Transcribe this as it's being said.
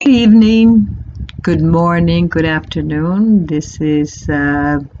evening, good morning, good afternoon. This is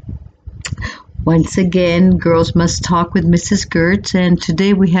once again Girls Must Talk with Mrs. Gertz, and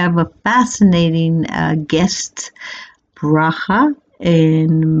today we have a fascinating guest, Bracha.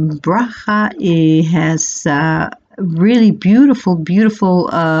 And Bracha has really beautiful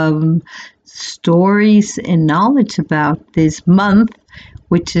stories and knowledge about this month,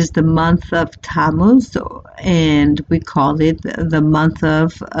 which is the month of Tammuz, and we call it the month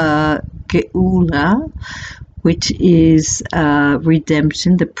of Geula, which is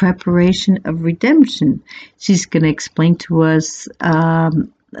redemption, the preparation of redemption. She's going to explain to us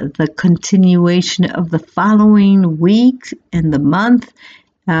the continuation of the following week and the month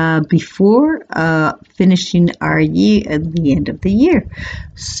before finishing our year at the end of the year.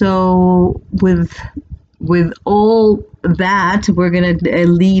 So with all that, we're going to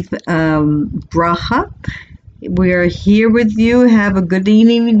leave Bracha. We are here with you. Have a good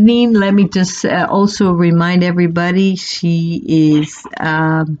evening. Let me just also remind everybody she is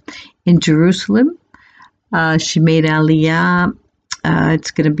in Jerusalem. She made Aliyah. It's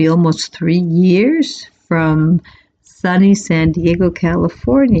going to be almost 3 years from sunny San Diego,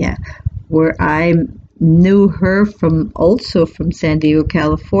 California, where I knew her from San Diego,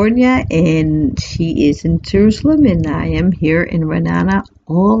 California, and she is in Jerusalem, and I am here in Ra'anana,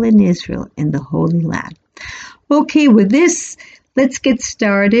 all in Israel, in the Holy Land. Okay, with this, let's get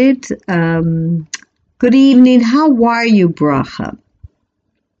started. Good evening. How are you, Bracha?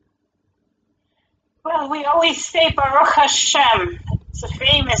 Well, we always say Baruch Hashem. It's a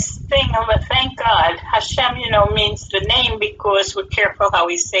famous thing, but thank God. Hashem, means the name because we're careful how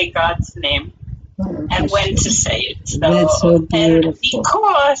we say God's name and when to say it. That's so beautiful. And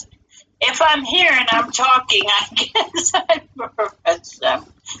because if I'm here and I'm talking, I guess I'm Baruch Hashem.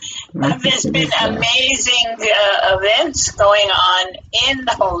 But there's been amazing events going on in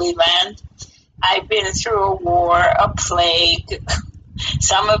the Holy Land. I've been through a war, a plague,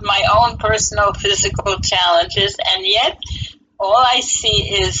 some of my own personal physical challenges, and yet all I see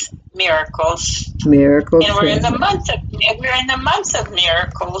is miracles. Miracles. And we're in the month of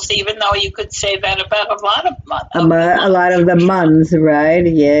miracles, even though you could say that about a lot of months. A lot of the months, right?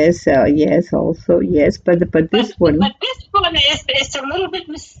 Yes, yes, also yes. But this one. But this one is a little bit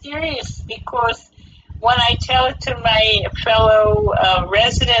mysterious because when I tell it to my fellow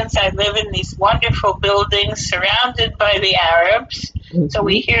residents, I live in these wonderful buildings surrounded by the Arabs. Mm-hmm. So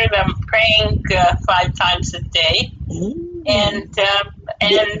we hear them praying 5 times a day, and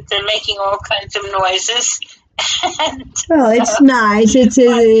making all kinds of noises. Well, it's nice. It's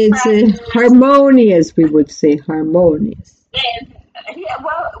harmonious. We would say harmonious. And,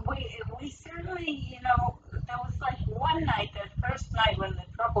 we certainly, there was like one night, that first night when the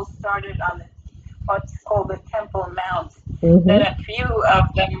trouble started on what's called the Temple Mount, that a few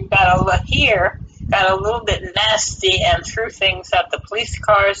of them got a little bit nasty and threw things at the police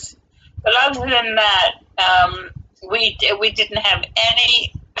cars. But other than that, we didn't have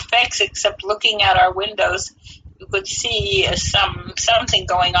any effects except looking out our windows. You could see something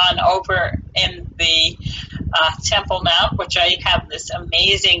going on over in the Temple Mount, which I have this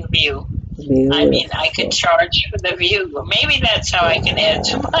amazing view. Beautiful. I mean, I could charge for the view. Maybe that's how I can add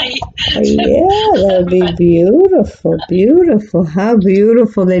to my... Yeah, that'd be beautiful. How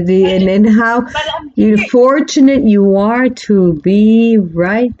beautiful that is, and how fortunate you are to be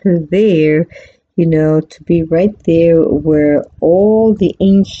right there, to be right there where all the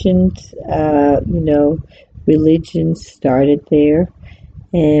ancient, religions started there.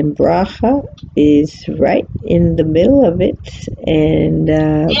 And Bracha is right in the middle of it, and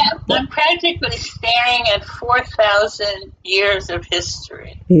I'm practically staring at 4,000 years of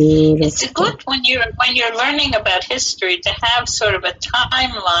history. Beautiful. It's good when you're learning about history to have sort of a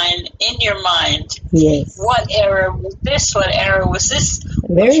timeline in your mind. Yes. What era was this? What era was this?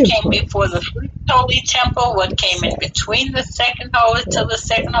 Very What came before the first Holy Temple? What came in between the second Holy to the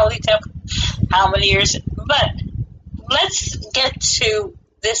second Holy Temple? How many years? But let's get to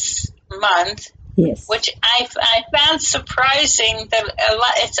this month, yes, which I found surprising that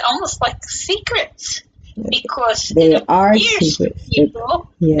it's almost like secrets, because they are secrets.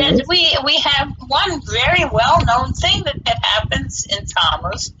 People, yes. That we have one very well-known thing that happens in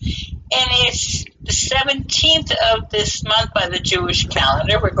Tammuz, and it's the 17th of this month by the Jewish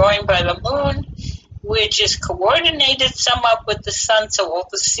calendar. We're going by the moon, which is coordinated somewhat with the sun, so all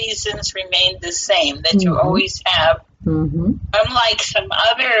the seasons remain the same that you always have. Unlike some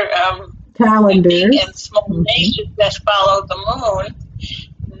other calendars big and small nations that follow the moon,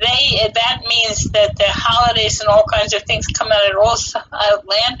 that means that the holidays and all kinds of things come out at all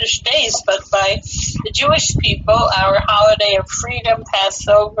outlandish days. But by the Jewish people, our holiday of freedom,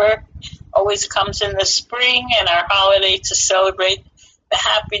 Passover, always comes in the spring, and our holiday to celebrate the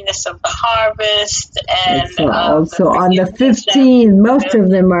happiness of the harvest and it's also on the 15th. Most of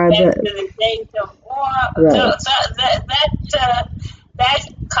them are the days of war. Right. So that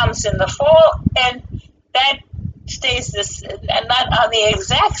comes in the fall, and that stays this, and not on the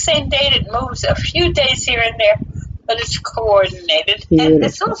exact same date. It moves a few days here and there, but it's coordinated. Beautiful. And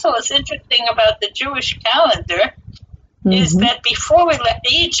it's also what's interesting about the Jewish calendar is that before we left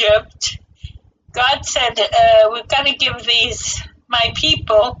Egypt, God said, we've got to give my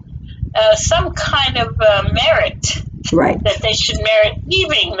people some kind of merit. Right. That they should merit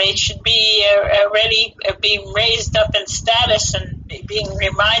leaving. They should be already being raised up in status and being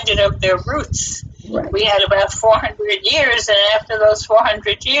reminded of their roots. Right. We had about 400 years, and after those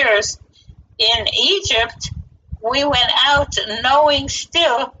 400 years in Egypt, we went out knowing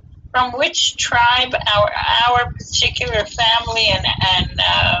still from which tribe our particular family and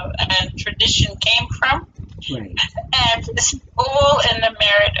tradition came from. Right. And it's all in the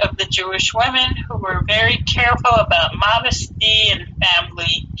merit of the Jewish women who were very careful about modesty and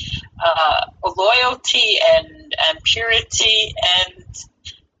family loyalty and purity, and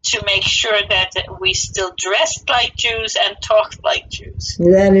to make sure that we still dressed like Jews and talked like Jews.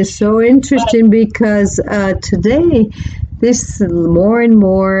 That is so interesting because today, this more and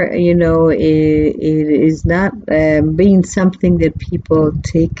more, it is not being something that people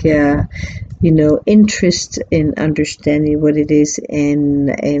take, interest in understanding what it is, and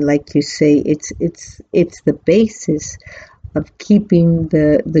like you say, it's the basis of keeping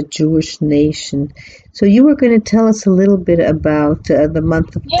the Jewish nation. So you were going to tell us a little bit about the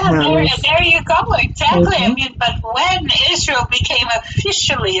month of Tammuz. There you go, exactly. I mean, but when Israel became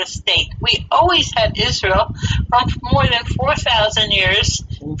officially a state, we always had Israel from more than 4,000 years,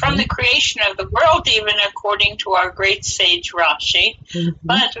 from the creation of the world, even according to our great sage Rashi.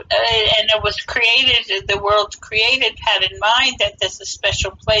 But and it was created, the world created had in mind that there's a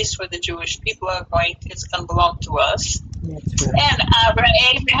special place where the Jewish people it's going to belong to us. That's right. And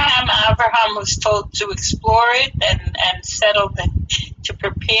Abraham was told to explore it and settle to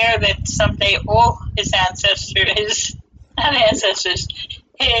prepare that someday all his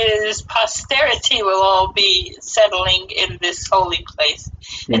posterity will all be settling in this holy place.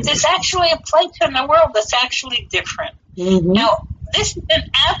 And there's actually a place in the world that's actually different. Now, this is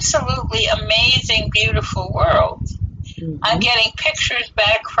an absolutely amazing, beautiful world. I'm getting pictures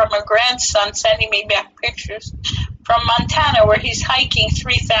back from a grandson sending me back pictures from Montana, where he's hiking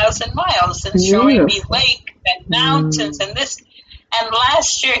 3,000 miles and showing me lakes and mountains and this. And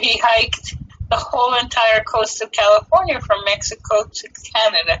last year he hiked the whole entire coast of California from Mexico to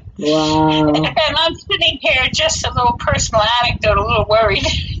Canada. Wow. And I'm sitting here, just a little personal anecdote, a little worried.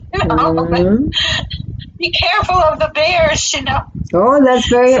 Be careful of the bears, Oh, that's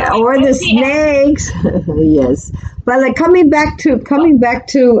very, or the snakes. Yes. But coming back to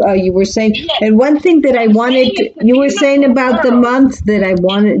you were saying, and one thing that I wanted, you were saying about the month that I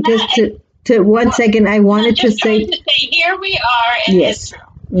wanted just to 1 second, I wanted to say, here we are in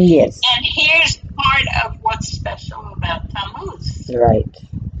Israel. Yes. And here's part of what's special about Tammuz. Right.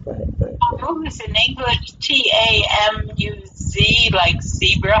 Tammuz in English, Tamuz, like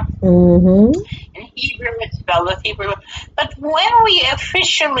zebra. In Hebrew, it's spelled with Hebrew. But when we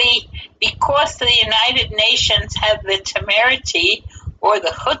officially, because the United Nations had the temerity or the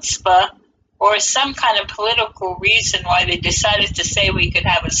chutzpah or some kind of political reason why they decided to say we could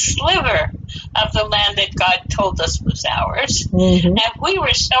have a sliver of the land that God told us was ours. And we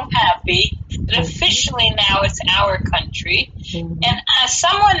were so happy that officially now it's our country. And as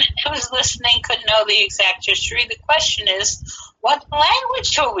someone who's listening could know the exact history, the question is, what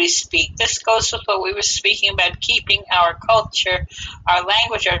language will we speak? This goes with what we were speaking about, keeping our culture, our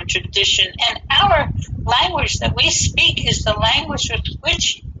language, our tradition. And our language that we speak is the language with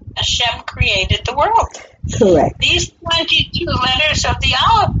which Hashem created the world. Correct. These 22 letters of the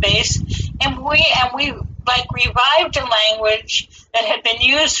alphabet, and we revived a language that had been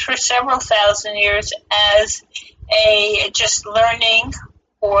used for several thousand years as just learning,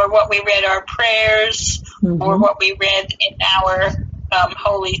 or what we read our prayers, or what we read in our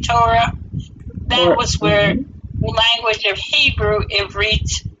Holy Torah. That was where the language of Hebrew,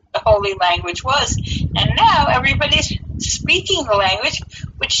 Ivrit, the holy language was. And now everybody's speaking the language,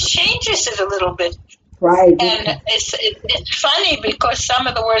 which changes it a little bit. Right. And it's funny because some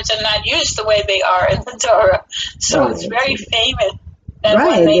of the words are not used the way they are in the Torah. So it's very famous. That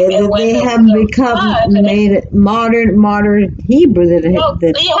Right. when They the have will become flood, made it modern Hebrew well,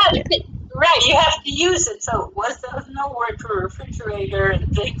 that you have yeah. to, right, you have to use it. So there was no word for refrigerator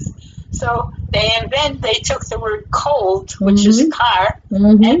and things. So they took the word cold, which is Mm-hmm. car,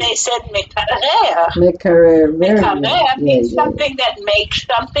 and Mm-hmm. they said mekarea. Make her very nice. Mekarea Yeah, means yeah, yeah. something that makes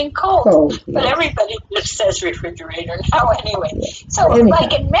something cold. Cold, But yes. everybody just says refrigerator now anyway. Yeah. So,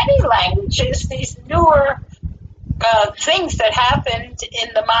 like Anyhow. in many languages, these newer things that happened in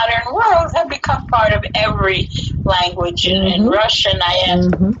the modern world have become part of every language. In Mm-hmm. Russian, I asked,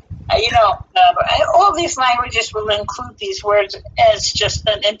 Mm-hmm. all these languages will include these words as just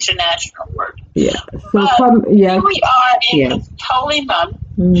an international word. Yeah. So But come yeah. here we are in Yeah. the holy month.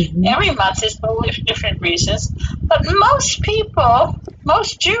 Mm-hmm. Every month is totally for different reasons. But most people,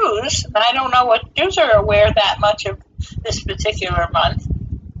 most Jews, and I don't know what Jews are aware that much of this particular month,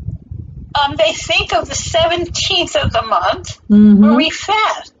 they think of the 17th of the month where Mm-hmm. we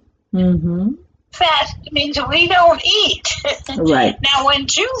fast. Mm-hmm. Fast means we don't eat. Right. Now, when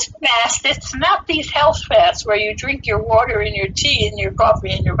Jews fast, it's not these health fasts where you drink your water and your tea and your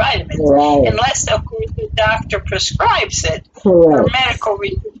coffee and your vitamins, Right. unless, of course, the doctor prescribes it. For Correct. medical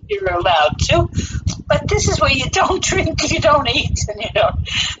reasons, you're allowed to. But this is where you don't drink, you don't eat, and you don't.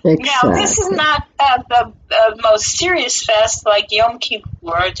 Now, this is Exactly. not the most serious fast like Yom Kippur,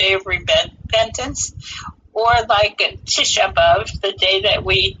 a day of repentance, or like Tisha B'Av, the day that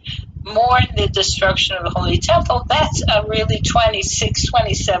we mourn the destruction of the Holy Temple. That's a really 26,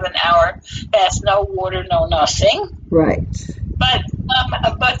 27-hour fast, no water, no nothing. Right. But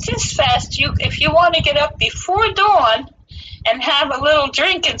this fast, if you want to get up before dawn and have a little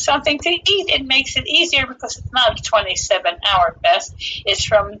drink and something to eat, it makes it easier because it's not a 27-hour fast. It's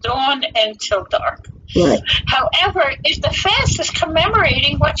from dawn until dark. Right. However, if the fast is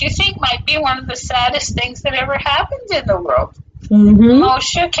commemorating what you think might be one of the saddest things that ever happened in the world, Mm-hmm.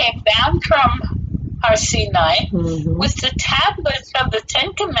 Moshe came down from Har Sinai Mm-hmm. with the tablets of the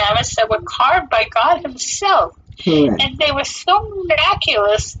Ten Commandments that were carved by God Himself. Correct. And they were so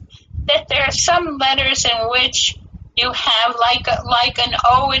miraculous that there are some letters in which you have like an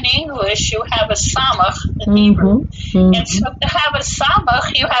O in English, you have a samach in Hebrew. Mm-hmm. And so to have a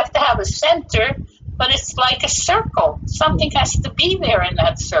samach, you have to have a center, but it's like a circle. Something has to be there in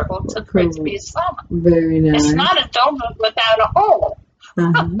that circle for it to be a samach. Very nice. It's not a donut without a hole.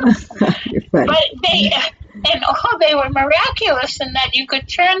 Uh-huh. You're funny. But they were miraculous in that you could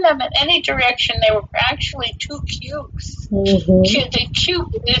turn them in any direction. They were actually two cubes. Mm-hmm. The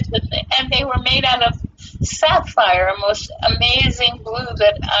cube is the thing, and they were made out of sapphire, a most amazing blue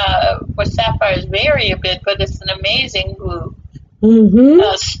that sapphire is vary a bit, but it's an amazing blue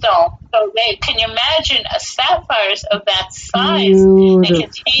stone. So can you imagine a sapphires of that size and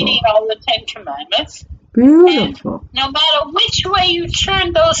containing all the Ten Commandments? Beautiful. And no matter which way you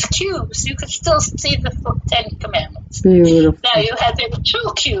turn those cubes, you could still see the Ten Commandments. Beautiful. Now there were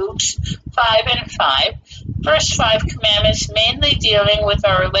two cubes, 5 and 5. First 5 commandments mainly dealing with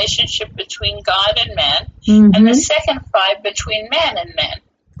our relationship between God and man, and the second 5 between man and man.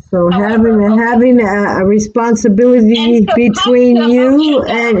 So having a responsibility between you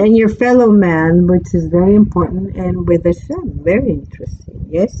and your fellow man, which is very important, and with Hashem, very interesting.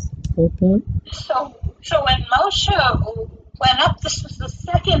 Yes. Mm-hmm. So when Moshe went up, this was the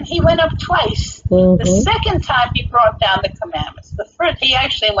second. He went up twice. Mm-hmm. The second time he brought down the commandments. The first he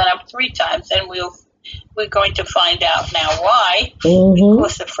actually went up 3 times, and we're going to find out now why. Mm-hmm.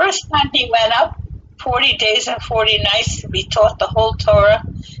 Because the first time he went up, 40 days and 40 nights to be taught the whole Torah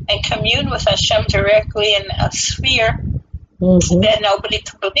and commune with Hashem directly in a sphere that nobody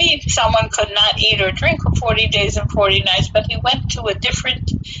could believe. Someone could not eat or drink for 40 days and 40 nights, but he went to a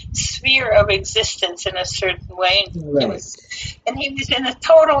different sphere of existence in a certain way. Right. And he was in a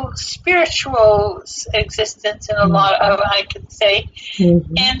total spiritual existence in a lot of, I could say,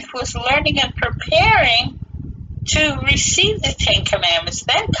 and was learning and preparing to receive the 10 Commandments,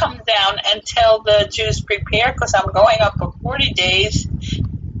 then come down and tell the Jews, prepare, because I'm going up for 40 days,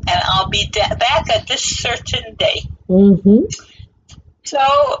 and I'll be back at this certain day. Mm-hmm.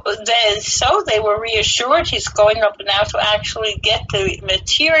 So they were reassured he's going up now to actually get the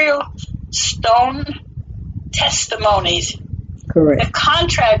material stone testimonies. Correct. The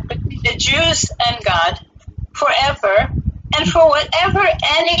contract between the Jews and God forever, and for whatever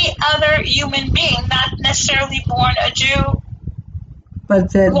any other human being, not necessarily born a Jew,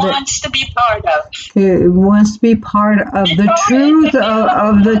 but wants to be part of. It wants to be part of the truth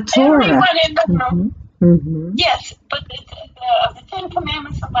of the Torah. Everyone in the world. Mm-hmm. Yes, but the 10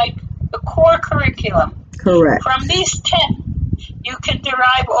 Commandments are like the core curriculum. Correct. From these 10, you can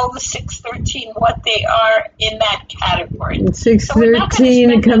derive all the 613 what they are in that category.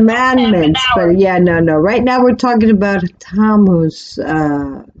 613 commandments, but yeah, no. Right now we're talking about Tammuz.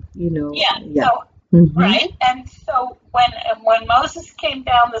 Yeah. So right, and so when Moses came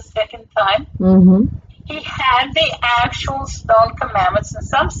down the second time, he had the actual stone commandments, and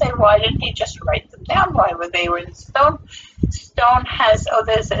some say, why didn't he just write them down? Why were they in stone? Stone has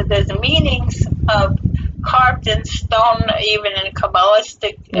there's meanings of carved in stone, even in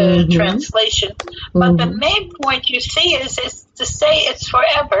Kabbalistic translation. But the main point you see is to say it's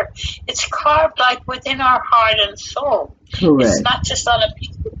forever. It's carved like within our heart and soul. Correct. It's not just on a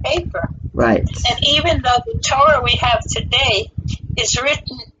piece of paper. Right. And even though the Torah we have today is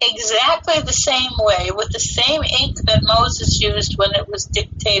written exactly the same way, with the same ink that Moses used when it was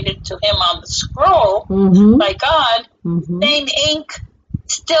dictated to him on the scroll by God, same ink,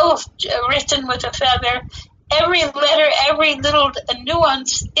 still written with a feather, every letter, every little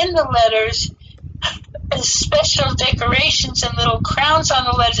nuance in the letters, special decorations and little crowns on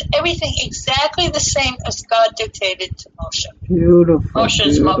the letters, everything exactly the same as God dictated to Moshe. Beautiful.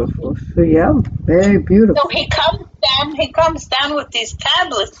 Moshe's beautiful. So, yeah, very beautiful. So he comes down with these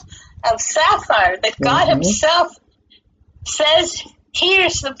tablets of sapphire that God himself says,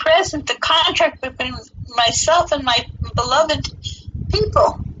 here's the present, the contract between myself and my beloved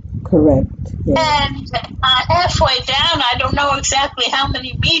people. Correct. Yeah. And halfway down, I don't know exactly how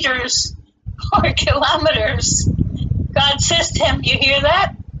many meters or kilometers, God says to him, you hear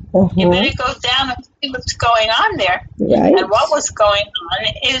that? You better go down and see what's going on there. Right. And what was going on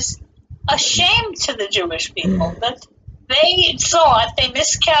is a shame to the Jewish people that they thought they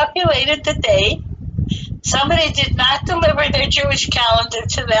miscalculated the day. Somebody did not deliver their Jewish calendar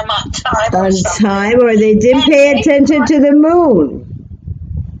to them on time. Or they didn't pay attention to the moon.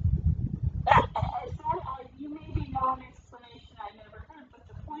 You maybe know an explanation I never heard, but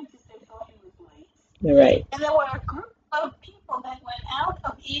the point is they thought he was late. Right. And there were a group of people that went out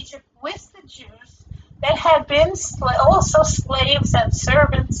of Egypt with the Jews that had been also slaves and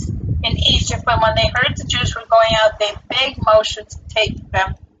servants in Egypt. But when they heard the Jews were going out, they begged Moshe to take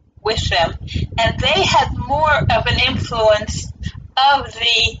them with them. And they had more of an influence of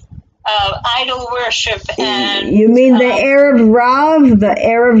the idol worship. And you mean the Arab Rav? The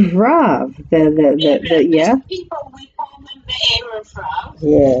Arab Rav. Yeah. People, we call them the Arab Rav.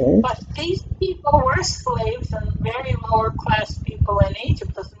 Yes. But these people were slaves and very lower class people in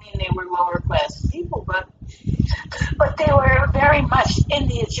Egypt. Doesn't mean they were lower class people, but they were very much in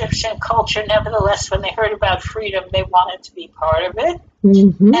the Egyptian culture. Nevertheless, when they heard about freedom, they wanted to be part of it.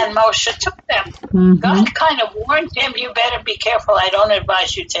 And Moshe took them. God kind of warned him, you better be careful. I don't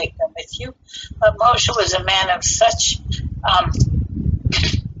advise you take them with you. But Moshe was a man of such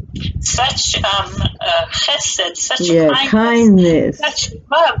chesed, such kindness, such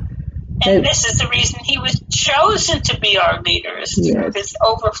love. And this is the reason he was chosen to be our leader, is through his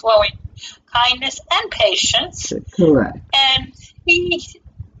overflowing kindness and patience. Correct. And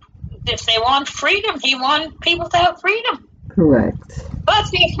if they want freedom, he wanted people to have freedom. Correct.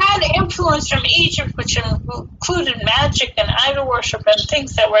 But they had influence from Egypt, which included magic and idol worship and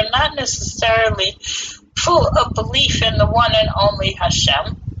things that were not necessarily full of belief in the one and only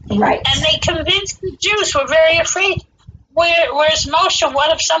Hashem. Right. And they convinced the Jews were very afraid. Where's Moshe?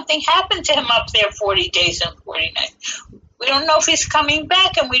 What if something happened to him up there 40 days and 40 nights? We don't know if he's coming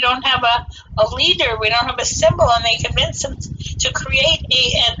back, and we don't have a leader. We don't have a symbol. And they convinced him to create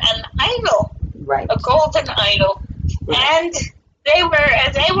an idol, a golden idol. Right. And they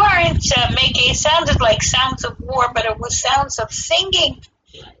weren't making, it sounded like sounds of war, but it was sounds of singing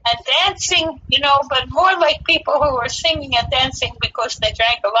and dancing, but more like people who were singing and dancing because they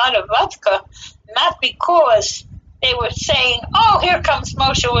drank a lot of vodka, not because they were saying, oh, here comes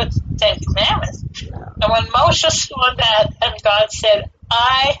Moshe with the Ten Commandments. And when Moshe saw that, and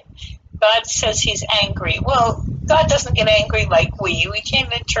God says he's angry. Well, God doesn't get angry like we. We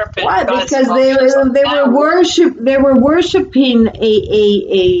can't interpret. Why? Because they were worshiping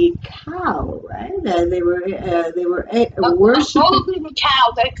a cow, right? They were worshiping a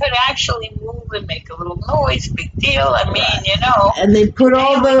cow that could actually move and make a little noise. Big deal. I mean, And they put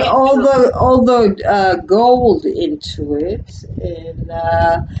all the gold into it, and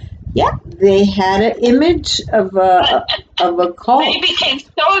they had an image of a cult. They became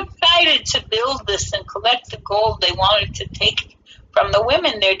so excited to build this and collect the gold. They wanted to take from the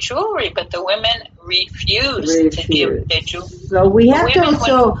women their jewelry, but the women refused to give their jewelry. So we have to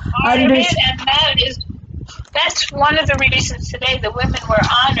also understand. And that's one of the reasons today the women were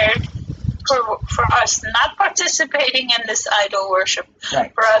honored for us not participating in this idol worship,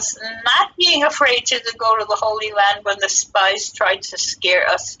 Right. for us not being afraid to go to the Holy Land when the spies tried to scare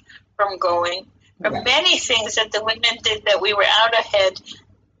us from going. There are many things that the women did that we were out ahead.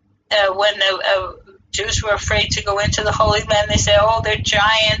 When the Jews were afraid to go into the Holy Land, they said, "Oh, they're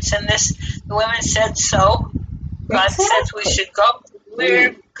giants," and this. The women said so. God says we should go.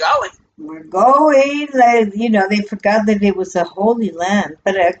 We're going. We're going. They forgot that it was a holy land.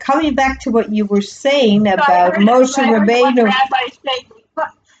 But coming back to what you were saying about Moshe Rabbeinu. Rabbi said,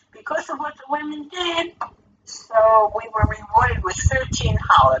 because of what the women did, so we were rewarded with 13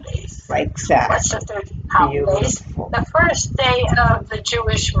 holidays. Right, exactly. What's the 13 holidays? Beautiful. The first day of the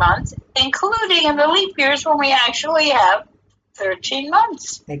Jewish month, including in the leap years when we actually have 13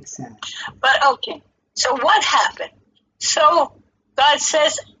 months. Exactly. But okay, so what happened? So God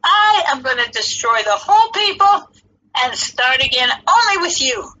says, I am going to destroy the whole people and start again only with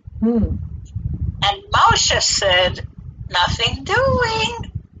you. And Moshe said, nothing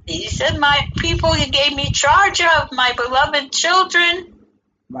doing. These are my people you gave me charge of, my beloved children.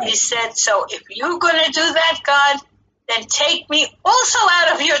 Right. He said, so if you're going to do that, God, then take me also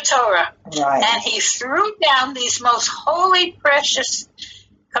out of your Torah. Right. And he threw down these most holy, precious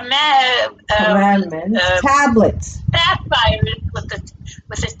commandments, tablets, sapphires with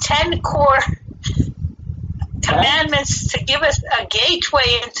the 10 core commandments to give us a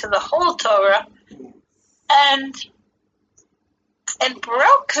gateway into the whole Torah, and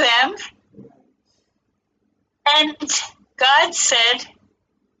broke them. And God said,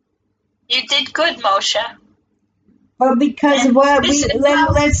 "You did good, Moshe." Well, because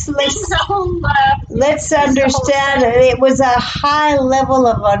let's understand it was a high level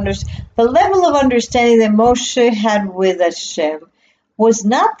of understanding. The level of understanding that Moshe had with Hashem was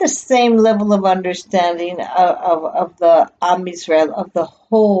not the same level of understanding of the Am Israel, of the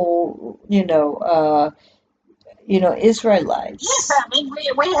whole, Israelites. Yes, I mean,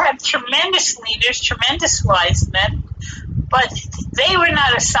 we had tremendous leaders, tremendous wise men, but they were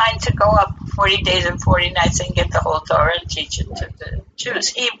not assigned to go up 40 days and 40 nights and get the whole Torah and teach it to the Jews.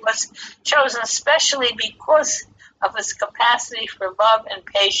 He was chosen especially because of his capacity for love and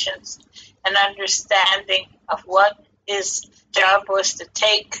patience and understanding of what his job was to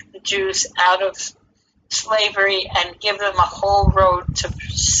take the Jews out of slavery and give them a whole road to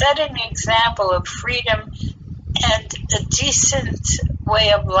set an example of freedom and a decent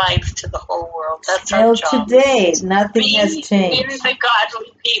way of life to the whole world. That's our job. Till today, nothing has changed. We're the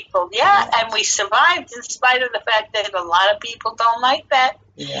godly people. Yeah, and we survived in spite of the fact that a lot of people don't like that.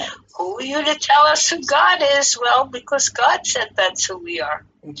 Yeah. Who are you to tell us who God is? Well, because God said that's who we are.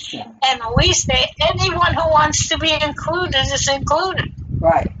 Exactly. And we say anyone who wants to be included is included.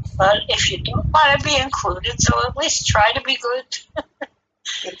 Right. But if you don't want to be included, so at least try to be good.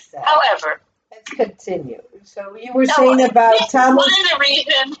 Exactly. However, let's continue. So you were saying about Tammuz. One of the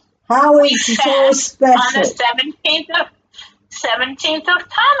reasons how it's so special on the 17th of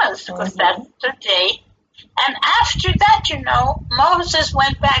Tammuz, because that's the day. And after that, Moses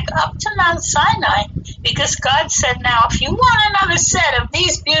went back up to Mount Sinai because God said, now, if you want another set of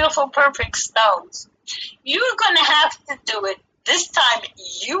these beautiful, perfect stones, you're going to have to do it. This time,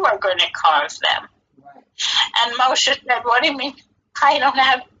 you are going to carve them. Right. And Moshe said, what do you mean? I don't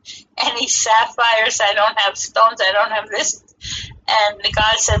have any sapphires. I don't have stones. I don't have this. And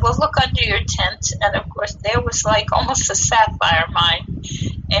God said, well, look under your tent. And, of course, there was like almost a sapphire mine.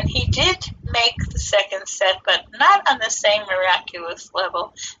 And he did make the second set, but not on the same miraculous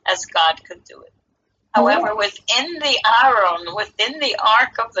level as God could do it. However, within the Aron, within the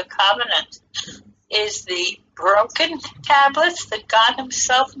Ark of the Covenant, is the broken tablets that God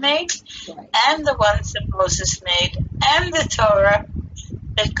himself made, and the ones that Moses made, and the Torah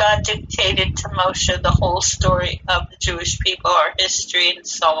that God dictated to Moshe, the whole story of the Jewish people, our history, and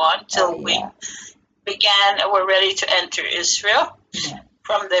so on, till we were ready to enter Israel.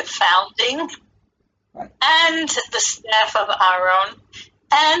 From the founding, and the staff of Aaron,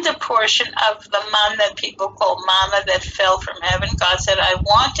 and a portion of the manna that people call manna that fell from heaven. God said, I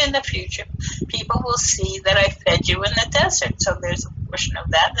want in the future, people will see that I fed you in the desert. So there's a portion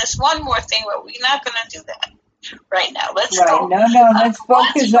of that. There's one more thing, but we're not going to do that right now. Let's go. No, let's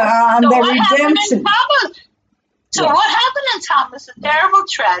focus on the redemption. So what happened in Tammuz? A terrible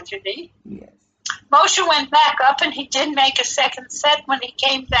tragedy. Yes. Moshe went back up and he did make a second set when he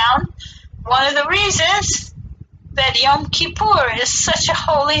came down. One of the reasons that Yom Kippur is such a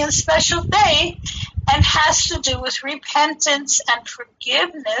holy and special day and has to do with repentance and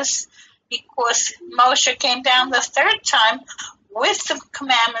forgiveness, because Moshe came down the third time with the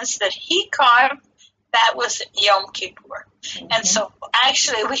commandments that he carved. That was Yom Kippur. And so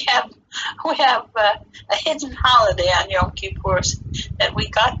actually we have we have a hidden holiday on Yom Kippur that we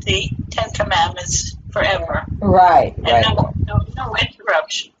got the Ten Commandments forever. Right, and right. no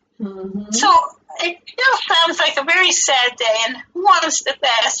interruption. Mm-hmm. So it sounds like a very sad day, and who wants to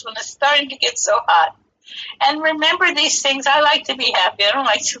fast when it's starting to get so hot? And remember these things. I like to be happy. I don't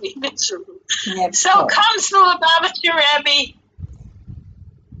like to be miserable. So comes the Lubavitcher Rebbe,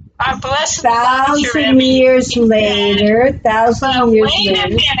 our blessed Lubavitcher Rebbe. Years later, thousand years wait later. a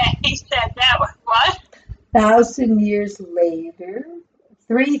minute, he said that was what? 1,000 years later,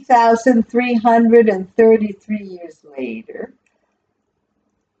 3,333 years later.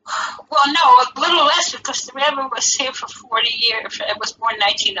 Well, no, a little less because the Rebbe was here for 40 years. It was born in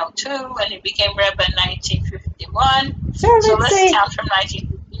 1902 and he became Rebbe in 1951. So let's count from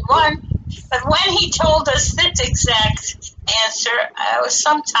 1951. But when he told us this exact answer, it was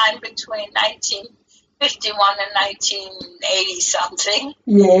sometime between 1951 and 1980 something.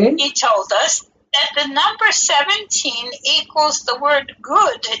 Yes. He told us that the number 17 equals the word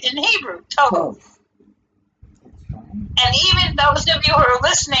good in Hebrew, tov. And even those of you who are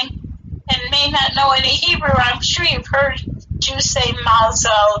listening and may not know any Hebrew, I'm sure you've heard Jews say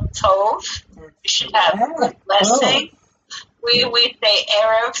Mazal Tov. You should have a good blessing. We say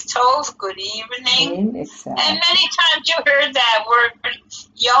Erev Tov, good evening. Exactly. And many times you heard that word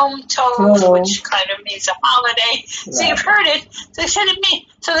Yom Tov, which kind of means a holiday. Right. So you've heard it. So they said it means,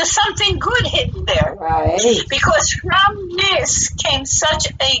 so there's something good hidden there. Right. Because from this came such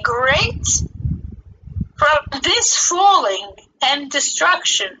a great, from this falling and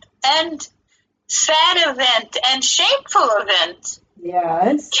destruction and sad event and shameful event,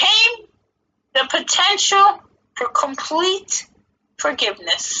 yes, came the potential for complete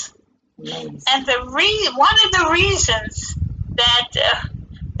forgiveness. Nice. And one of the reasons that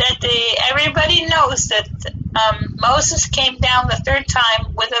everybody knows that Moses came down the third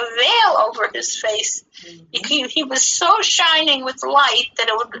time with a veil over his face. Mm-hmm. He was so shining with light that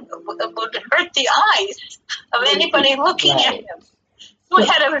it would hurt the eyes of anybody looking at him. So he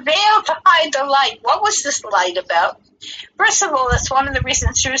had a veil to hide the light. What was this light about? First of all, that's one of the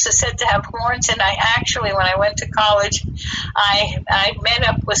reasons Jews are said to have horns. And I actually, when I went to college, I met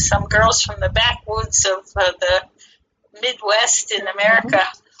up with some girls from the backwoods of the Midwest in America.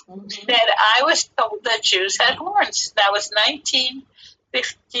 Mm-hmm. That I was told that Jews had horns. That was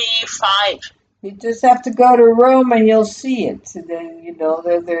 1955. You just have to go to Rome and you'll see it.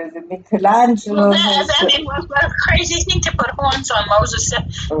 The Michelangelo. Well, it was a crazy thing to put horns on Moses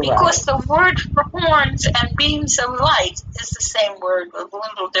because the word for horns and beams of light is the same word with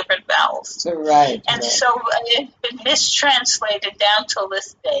little different vowels. Right. And so it's been mistranslated down till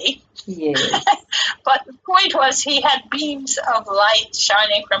this day. Yes. But the point was he had beams of light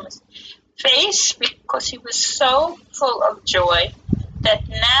shining from his face because he was so full of joy that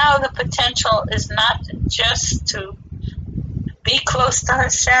now the potential is not just to be close to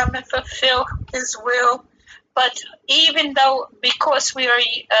Hashem and fulfill His will, but even though, because we are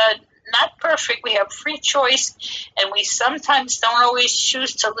not perfect, we have free choice, and we sometimes don't always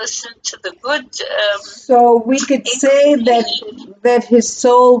choose to listen to the good. So we could say that his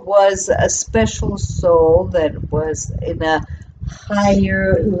soul was a special soul that was in a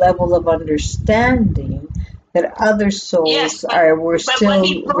higher level of understanding. That other souls were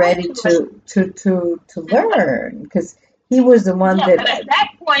still ready to learn, because he was the one that. But at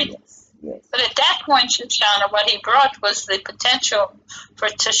that point, Shoshana, what he brought was the potential for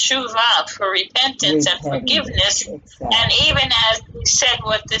teshuvah, for repentance and forgiveness, and even as we said,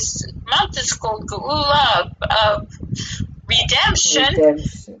 what this month is called Geula of redemption.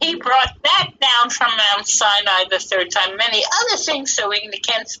 He brought that down from Mount Sinai the third time. Many other things, so we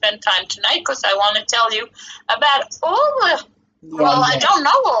can't spend time tonight because I want to tell you about all the. I don't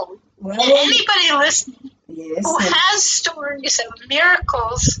know all. Anybody listening who has stories of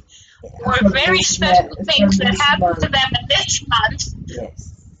miracles or very special things that happened to them in this month.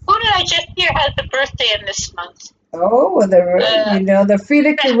 Yes. Who did I just hear has a birthday in this month? Oh, the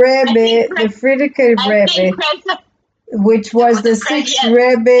Frierdiker Rebbe. Which was the sixth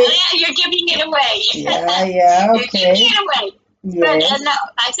Rebbe. Yeah, you're giving it away. Yeah, okay. You're giving it away. Yes. No,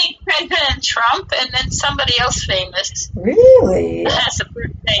 I think President Trump and then somebody else famous. Really? Has a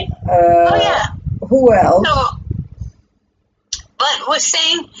birthday. Yeah. Who else? But we're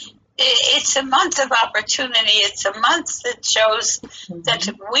saying it's a month of opportunity. It's a month that shows that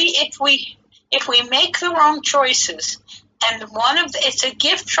if we make the wrong choices, and it's a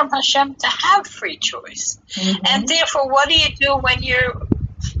gift from Hashem to have free choice. Mm-hmm. And therefore, what do you do when you're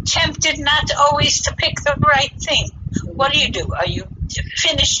tempted not always to pick the right thing? What do? Are you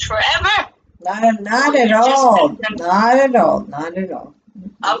finished forever? Not at all. Not at all.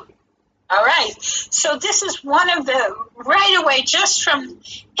 All right. So this is one of the, right away, just from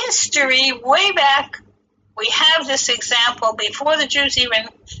history, way back, we have this example before the Jews even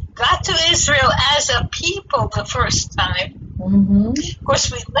got to Israel as a people the first time. Of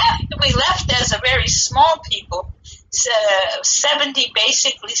course, we left as a very small people, 70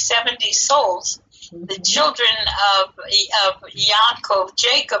 souls, the children of Yaakov,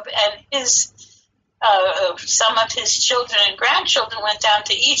 Jacob, and his some of his children and grandchildren went down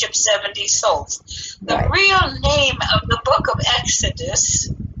to Egypt, 70 souls. The real name of the book of Exodus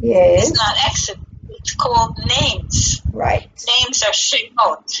is not Exodus. It's called names. Right. Names are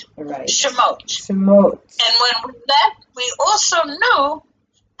Shemot. Right. Shemot. Shemot. And when we left, we also knew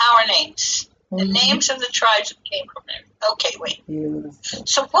our names. The names of the tribes that came from there. Okay, wait. Beautiful.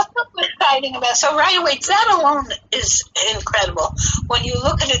 So what we're fighting about? So right away, that alone is incredible. When you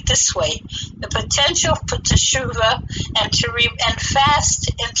look at it this way, the potential for teshuvah and and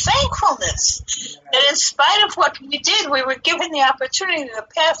fast and thankfulness. That in spite of what we did, we were given the opportunity, the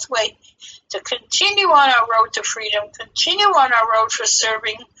pathway, to continue on our road to freedom, continue on our road for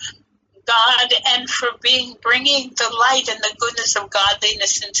serving God and for bringing the light and the goodness of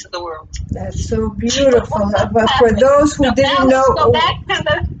godliness into the world. That's so beautiful. But for those who didn't know,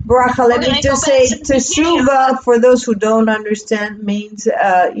 Bracha, let me just say, teshuvah, for those who don't understand, means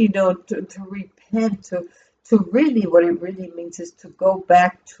to repent, to really, what it really means is to go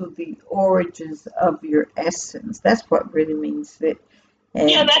back to the origins of your essence. That's what really means it.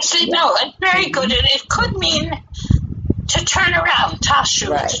 Yeah, that's it. No, it's very good. And it could mean to turn around, Tashu,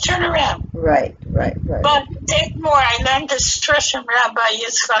 to turn around. Right. But there's more. I learned this from Rabbi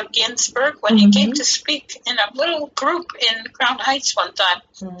Yitzchak Ginsburg when he came to speak in a little group in Crown Heights one time.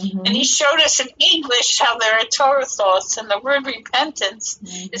 And he showed us in English how there are Torah thoughts, and the word repentance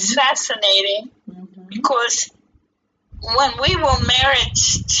is fascinating because when we will merit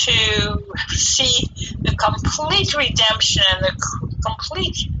to see the complete redemption and the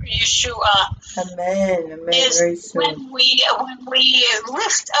complete Yeshua, Amen. is very soon. when we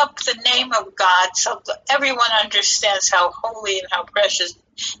lift up the name of God, so that everyone understands how holy and how precious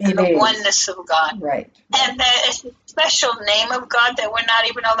and the oneness of God. Right. And that is a special name of God that we're not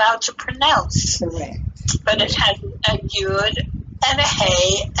even allowed to pronounce. Correct. But it has a Yud and a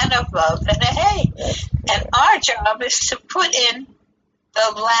Hey and a Vav and a Hey. And our job is to put in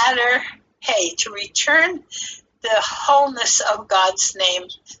the latter Hey, to return the wholeness of God's name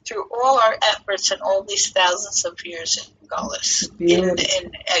through all our efforts and all these thousands of years in Galus,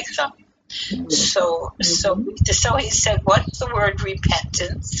 in exile. So he said, what's the word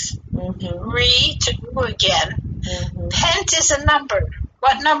repentance? Re, to do again. Pent is a number.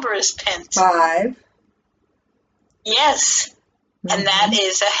 What number is pent? 5. Yes. And that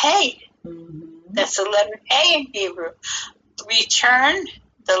is a Hey. That's the letter A in Hebrew. Return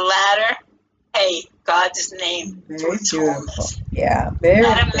the latter Hey, God's name. Very beautiful. Yeah, very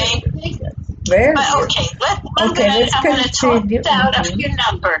amazing? Very okay, I'm going to toss out a few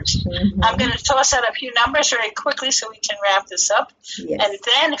numbers. I'm going to toss out a few numbers very quickly so we can wrap this up. Yes. And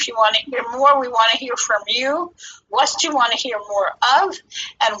then if you want to hear more, we want to hear from you. What do you want to hear more of?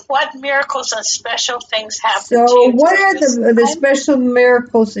 And what miracles and special things happen to you? So what are the special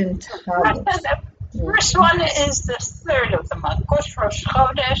miracles in Tammuz? The first one is the third of the month, Rosh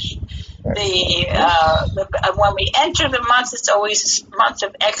Chodesh. When we enter the month, it's always a month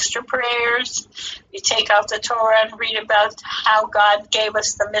of extra prayers. We take out the Torah and read about how God gave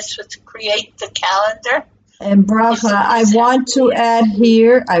us the mitzvah to create the calendar. And Bracha, I want to add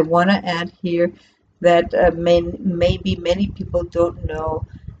here that maybe many people don't know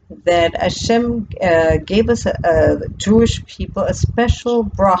that Hashem gave us, Jewish people, a special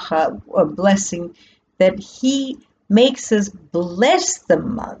bracha, a blessing, that He makes us bless the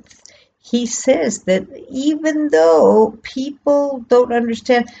month. He says that even though people don't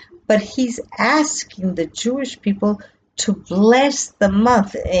understand, but He's asking the Jewish people to bless the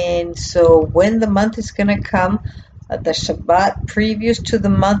month. And so when the month is going to come, the Shabbat previous to the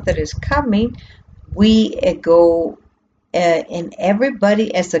month that is coming, we go and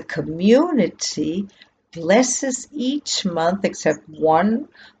everybody as a community blesses each month except one,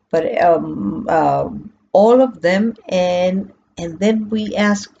 but all of them, and then we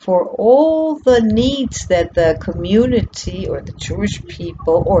ask for all the needs that the community or the Jewish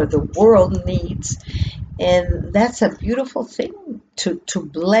people or the world needs. And that's a beautiful thing to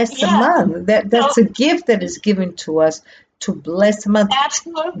bless the month. That's a gift that is given to us, to bless the month.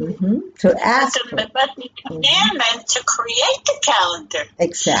 Absolutely. To ask for. But the commandment to create the calendar.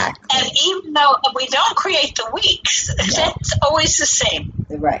 Exactly. And even though we don't create the weeks, it's always the same.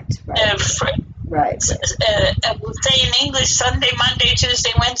 Right. Right. We'll say in English Sunday, Monday,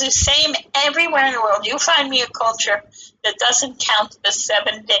 Tuesday, Wednesday, same everywhere in the world. You find me a culture that doesn't count the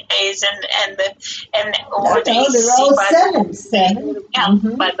 7 days or the they're all seven. seven.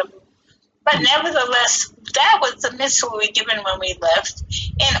 Count by the. But nevertheless, that was the mitzvah we were given when we left.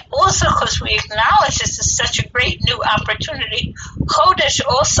 And also because we acknowledge this is such a great new opportunity, Chodesh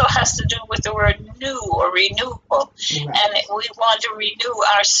also has to do with the word new or renewal. Right. And we want to renew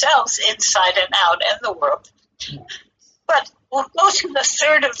ourselves inside and out and the world. Right. But we'll go to the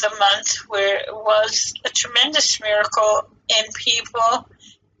third of the month where it was a tremendous miracle in people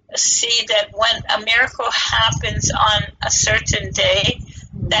see that when a miracle happens on a certain day,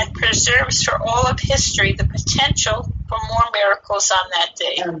 that preserves for all of history the potential for more miracles on that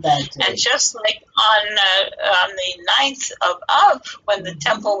day. And just like on the 9th of Av, when the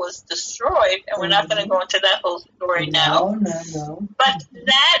temple was destroyed, and we're not going to go into that whole story now, but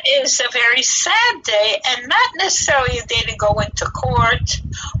that is a very sad day, and not necessarily a day to go into court,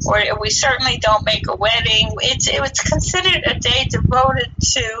 or we certainly don't make a wedding. It's considered a day devoted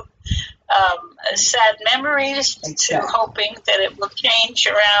to sad memories, to hoping that it will change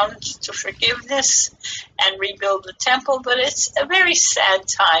around to forgiveness and rebuild the temple. But it's a very sad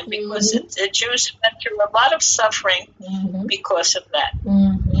time because the Jews went through a lot of suffering because of that.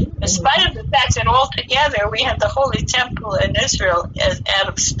 In spite of the fact that altogether we had the Holy Temple in Israel out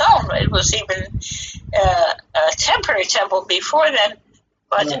of stone. It was even a temporary temple before then.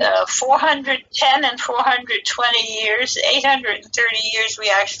 But 410 and 420 years, 830 years, we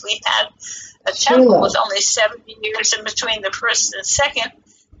actually had a temple. It was only 70 years in between the first and second.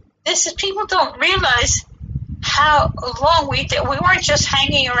 This is, people don't realize how long we did. We weren't just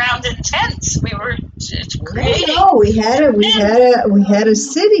hanging around in tents. We were creating. No, we had a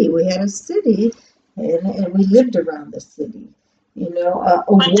city, and we lived around the city. You know, a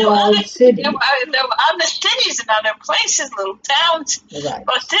walled city. There were other cities and other places, little towns. Right.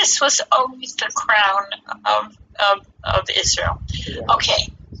 But this was always the crown of Israel. Right.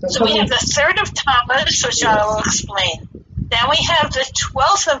 Okay, so we have the 3rd of Tammuz, which I will explain. Then we have the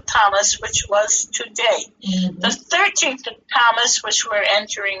 12th of Tammuz, which was today. The 13th of Tammuz, which we're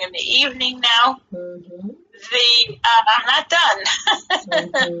entering in the evening now. I'm not done.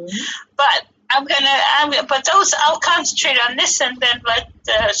 But but those, I'll concentrate on this and then let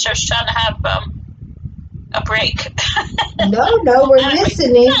Shoshana have a break. No, we're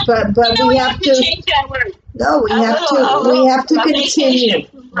listening, but we have to change that word. No, we have to continue.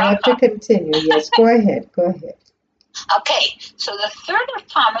 We have to continue. Yes, go ahead. Okay, so the 3rd of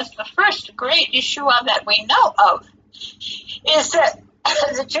Tammuz, the first great Yeshua that we know of, is that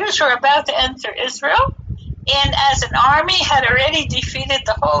the Jews were about to enter Israel. And as an army had already defeated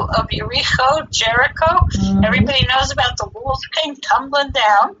the whole of Jericho, everybody knows about the walls came tumbling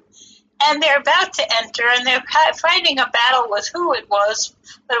down, and they're about to enter, and they're fighting a battle with who it was,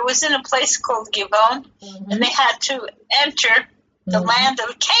 but it was in a place called Givon, and they had to enter the land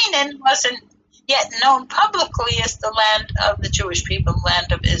of Canaan. Wasn't yet known publicly as the land of the Jewish people,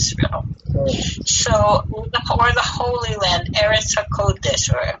 land of Israel. So, or the Holy Land, Eretz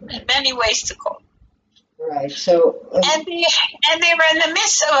HaKodesh, or many ways to call it. Right. So, and they were in the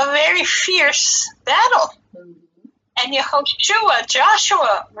midst of a very fierce battle. And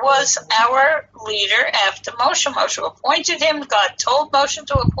Joshua was our leader after Moshe. Moshe appointed him. God told Moshe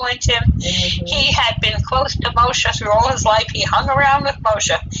to appoint him. He had been close to Moshe through all his life. He hung around with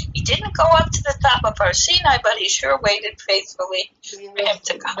Moshe. He didn't go up to the top of Har Sinai, but he sure waited faithfully for him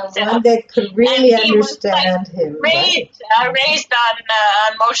to come down. One that could really understand him. Raised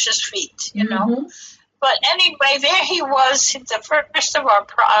on Moshe's feet, you know. But anyway, there he was, the first of our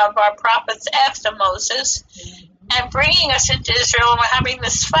prophets after Moses, and bringing us into Israel. And we're having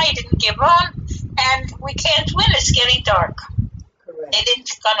this fight in Givon, and we can't win. It's getting dark. Correct. They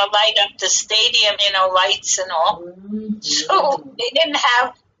didn't gonna light up the stadium, lights and all. So they didn't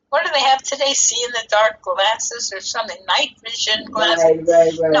have. What do they have today? See in the dark glasses or something? Night vision glasses?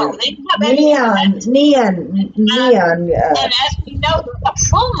 Right. No, they didn't have any neon. And as we know, the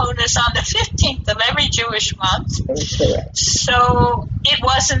full moon is on the 15th of every Jewish month. Correct. So it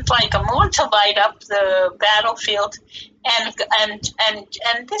wasn't like a moon to light up the battlefield. And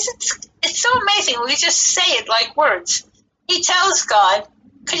this it's so amazing. We just say it like words. He tells God,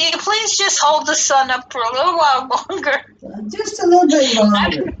 could you please just hold the sun up for a little while longer? Just a little bit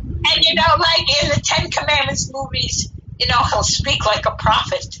longer. And like in the 10 Commandments movies, he'll speak like a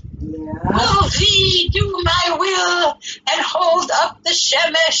prophet. Yeah. Will thee do my will and hold up the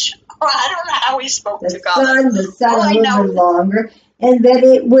Shemesh? Well, I don't know how he spoke to God. The sun a little bit longer. And that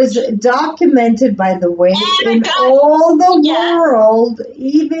it was documented, by the way, And in a guy, all the yeah, world,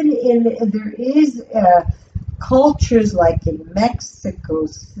 even there is cultures like in Mexico,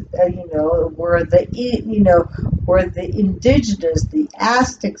 where where the indigenous, the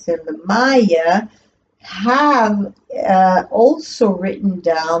Aztecs and the Maya have also written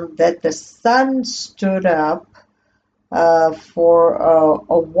down that the sun stood up for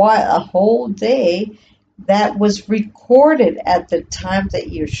a whole day. That was recorded at the time that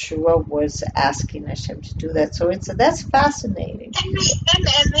Yeshua was asking Hashem to do that. So that's fascinating. and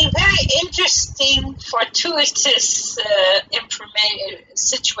the very interesting, fortuitous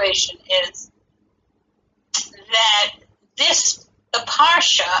situation is that the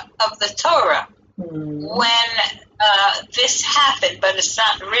parsha of the Torah, when this happened, but it's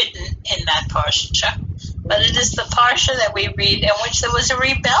not written in that parsha, but it is the parsha that we read in which there was a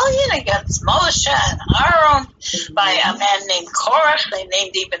rebellion against Moshe and Aaron by a man named Korach. They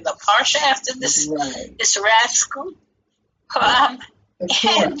named even the parsha after this rascal.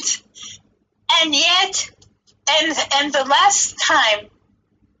 And yet, and the last time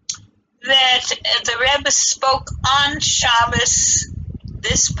that the Rebbe spoke on Shabbos,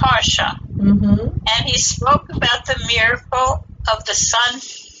 this parsha, and he spoke about the miracle of the sun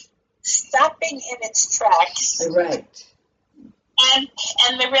stopping in its tracks. Right. And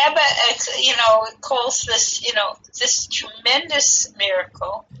the Rebbe, calls this, this tremendous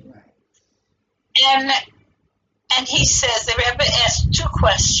miracle. Right. And he says, the Rebbe asked two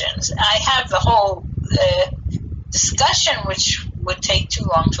questions. I have the whole discussion, which would take too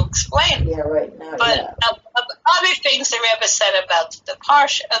long to explain. Yeah, right now. But other things the Rebbe said about the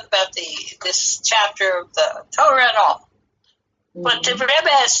parsha, about this chapter of the Torah and all. But the Rebbe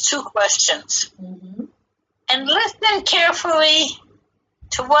has two questions. And listen carefully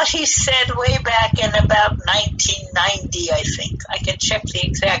to what he said way back in about 1990, I think. I can check the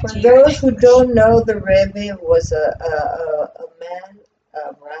exact year. For those who don't know, the Rebbe was a man,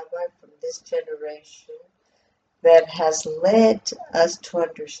 a rabbi from this generation that has led us to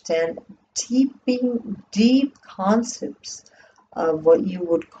understand deep concepts of what you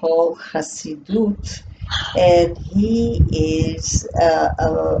would call Hasidut. And he is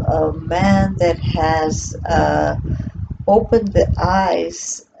a man that has opened the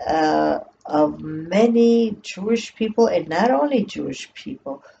eyes of many Jewish people, and not only Jewish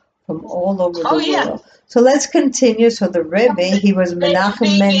people, from all over the world. So let's continue. So the Rebbe, he was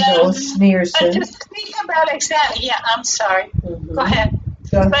Menachem Mendel Schneerson. To speak about I'm sorry. Go ahead.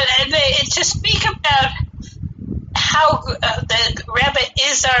 But to speak about how the Rebbe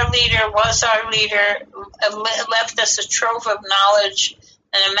is our leader, was our leader, left us a trove of knowledge,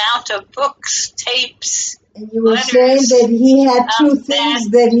 an amount of books, tapes. And you were saying that he had two things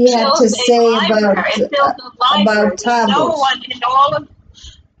that he had to say about Tammuz.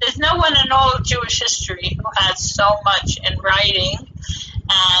 There's no one in all of Jewish history who has so much in writing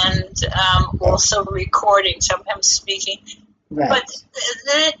and also recording, sometimes speaking. Right. But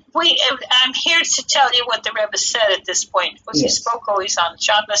I'm here to tell you what the Rebbe said at this point, because he spoke always on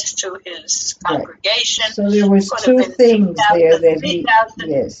Shabbos to his congregation. So there was two things there that he,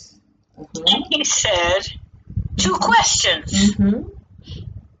 And he said two questions.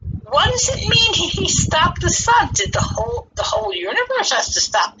 What does it mean he stopped the sun? Did the whole universe has to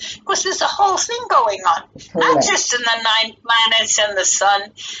stop? Because there's a whole thing going on. Correct. Not just in the 9 planets and the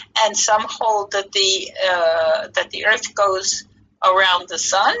sun, and some hold that the earth goes around the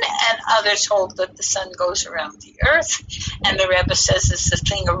sun, and others hold that the sun goes around the earth. And the Rebbe says it's a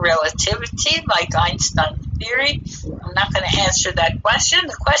thing of relativity, like Einstein's theory. I'm not going to answer that question.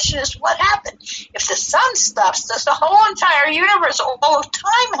 The question is, what happened? If the sun stops, does the whole entire universe, all of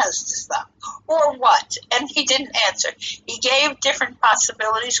time has to stop? Or what? And he didn't answer. He gave different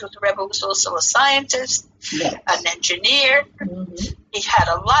possibilities, because the Rebbe was also a scientist, an engineer. He had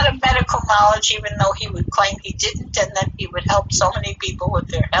a lot of medical knowledge, even though he would claim he didn't, and then he would help so many people with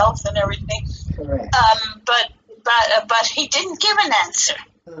their health and everything. Correct. But he didn't give an answer.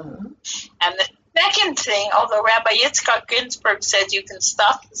 And the second thing, although Rabbi Yitzchak Ginsburg said you can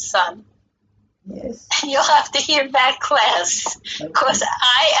stop the sun, you'll have to hear that class, because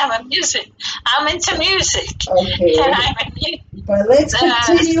I'm into music. Okay. And I'm a music. But let's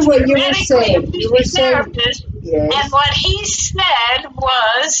continue what you were saying. You were saying, and what he said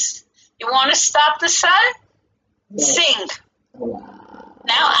was, you want to stop the sun? Sing. Wow.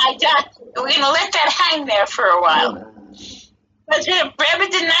 Now we're going to let that hang there for a while. But the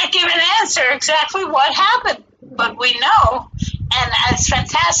Rebbe did not give an answer exactly what happened. But we know, and it's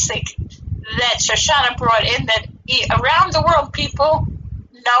fantastic that Shoshana brought in that around the world people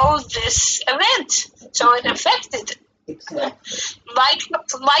know this event. So it affected Exactly. Like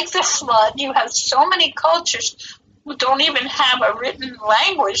the flood, you have so many cultures who don't even have a written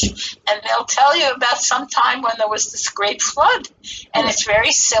language, and they'll tell you about some time when there was this great flood, and it's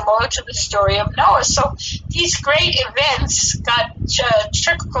very similar to the story of Noah. So these great events got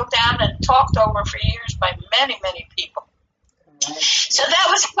trickled down and talked over for years by many, many people. So that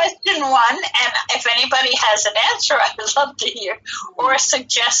was question one, and if anybody has an answer, I would love to hear, or a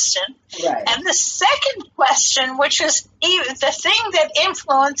suggestion. Right. And the second question, which is the thing that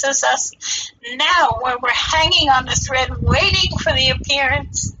influences us now, where we're hanging on the thread, waiting for the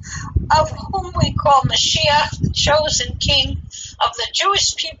appearance of whom we call Mashiach, the chosen king of the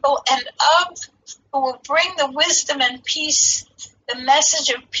Jewish people, and of who will bring the wisdom and peace, the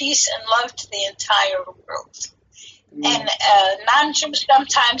message of peace and love to the entire world. And non-Jews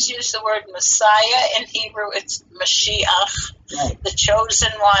sometimes use the word Messiah. In Hebrew, it's Mashiach, the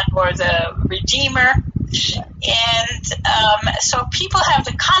chosen one or the Redeemer. And so people have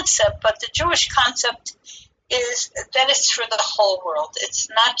the concept, but the Jewish concept is that it's for the whole world. It's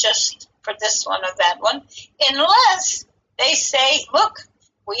not just for this one or that one, unless they say, look,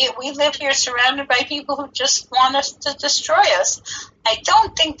 we live here surrounded by people who just want us to destroy us. I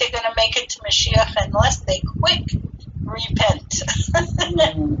don't think they're going to make it to Mashiach unless they repent.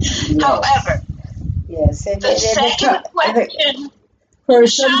 However, the second question,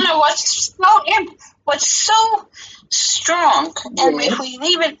 Shoshana, what's so strong, and if we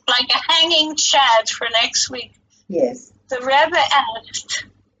leave it like a hanging chad for next week, the Rebbe asked,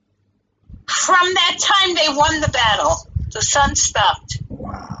 from that time they won the battle, the sun stopped.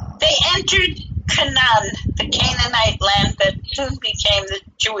 Wow. They entered Canaan, the Canaanite land that soon became the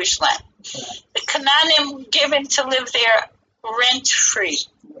Jewish land. The Canaanim were given to live there rent-free.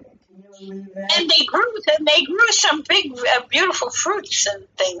 And they grew some big, beautiful fruits and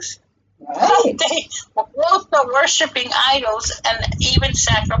things. Right. They were also worshiping idols and even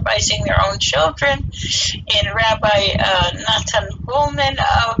sacrificing their own children. And Rabbi Natan Bullman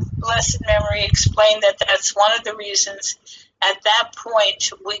of blessed memory explained that that's one of the reasons at that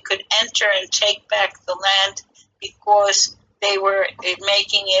point we could enter and take back the land, because they were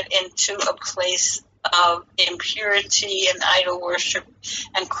making it into a place of impurity and idol worship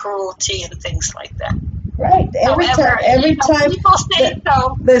and cruelty and things like that. Right. Every time people say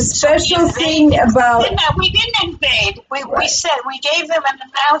the special thing about we didn't invade. We said we gave them an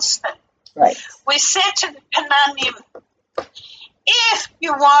announcement. Right. We said to the Canaanim, if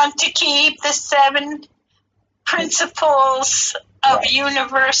you want to keep the 7 principles of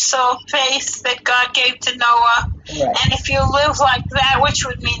universal faith that God gave to Noah, and if you live like that, which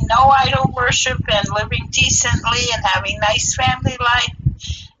would mean no idol worship and living decently and having nice family life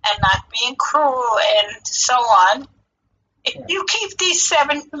and not being cruel and so on, if you keep these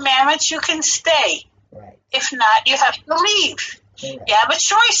 7 commandments, you can stay. Right. If not, you have to leave. Right. You have a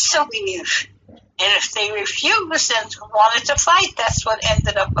choice to leave. And if they refused and wanted to fight, that's what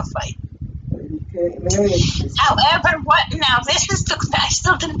ended up a fight. Very interesting. However, I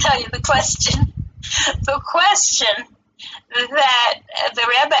still didn't tell you the question. The question that the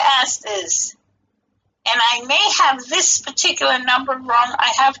Rebbe asked is, and I may have this particular number wrong.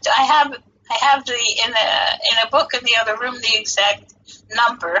 I have in a book in the other room the exact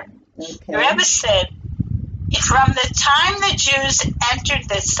number. Okay. The Rebbe said, from the time the Jews entered,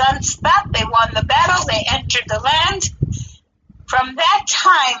 the sun stopped, they won the battle, they entered the land. From that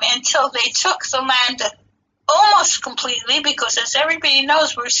time until they took the land almost completely, because as everybody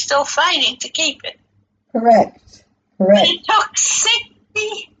knows, we're still fighting to keep it. Correct. It took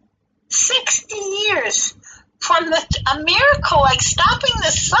 60 years from a miracle like stopping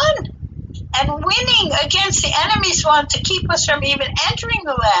the sun and winning against the enemies wanting to keep us from even entering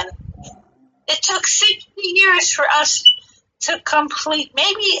the land. It took 60 years for us to complete.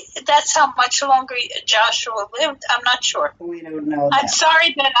 Maybe that's how much longer Joshua lived. I'm not sure. We don't know that. I'm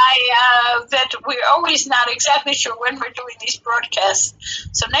sorry that that we're always not exactly sure when we're doing these broadcasts.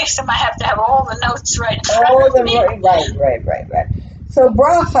 So next time I have to have all the notes right in front of me. Right. So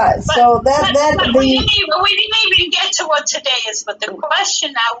bracha. We didn't even get to what today is. But the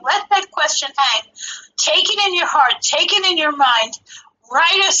question now, let that question hang. Take it in your heart. Take it in your mind.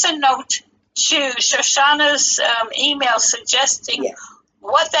 Write us a note to Shoshana's email suggesting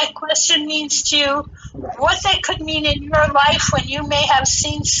what that question means to you, what that could mean in your life when you may have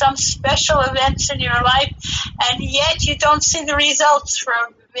seen some special events in your life, and yet you don't see the results for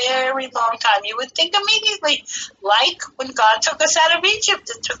a very long time. You would think immediately, like when God took us out of Egypt,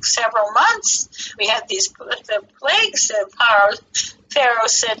 it took several months. We had these plagues, Pharaoh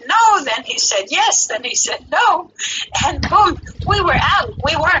said no, then he said yes, then he said no, and boom, we were out.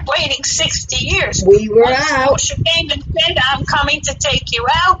 we weren't waiting 60 years. We were Once out. Moshe came and said, I'm coming to take you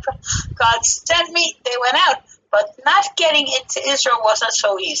out. God sent me. They went out. But not getting into Israel wasn't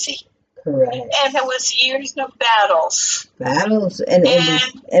so easy. Correct. And there was years of battles. And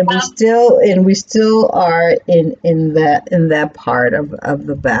we still are in that part of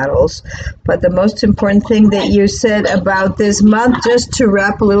the battles. But the most important thing that you said about this month, just to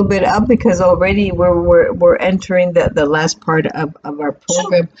wrap a little bit up, because already we're entering the last part of our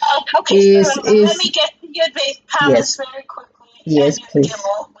program. Let me get to your base comments very quickly. Yes, please.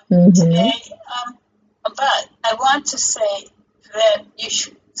 Today, but I want to say that you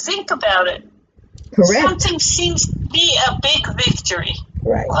should think about it. Correct. Something seems to be a big victory.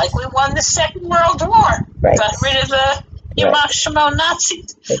 Right. Like we won the Second World War. Right. Got rid of the Yamach Shimon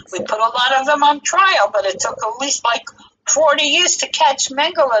Nazis. Exactly. We put a lot of them on trial, but it took at least like 40 years to catch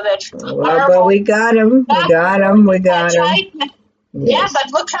Mengele. But we got him. We got him. Yeah,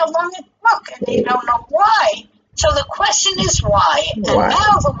 but look how long it took, and you don't know why. So the question is why. And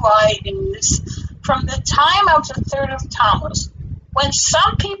now the why is from the time of the 3rd of Tammuz, when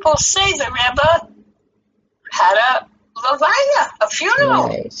some people say the Rebbe had a levaya, a funeral.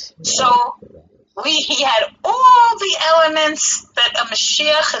 Right. So he had all the elements that a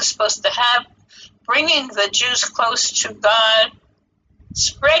Mashiach is supposed to have, bringing the Jews close to God,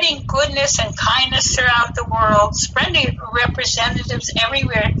 spreading goodness and kindness throughout the world, spreading representatives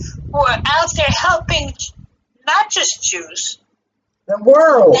everywhere who are out there helping not just Jews, the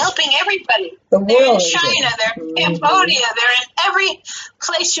world, helping everybody. They're in China, they're in Cambodia, they're in every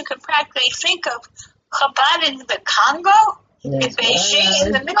place you could practically think of. Chabad in the Congo, in Beijing,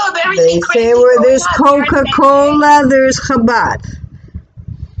 in the middle of everything. They say where there's Coca-Cola, there's Chabad.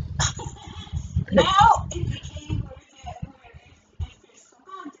 Now it became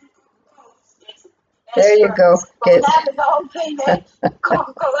there you go. Well, that is the whole thing that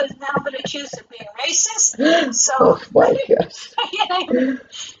Coca-Cola is now been accused of being racist. So, oh my gosh.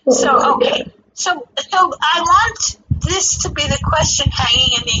 So okay. So I want this to be the question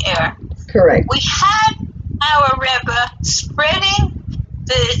hanging in the air. Correct. We had our Rebbe spreading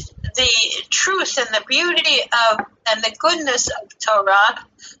the truth and the beauty of and the goodness of Torah,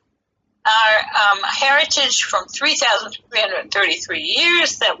 our heritage from 3,333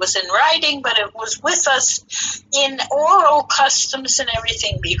 years that was in writing, but it was with us in oral customs and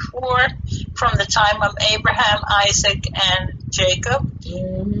everything before, from the time of Abraham, Isaac, and Jacob.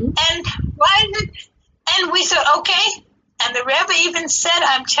 And and we thought, okay. And the Rebbe even said,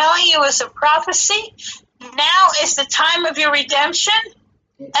 I'm telling you as a prophecy, now is the time of your redemption,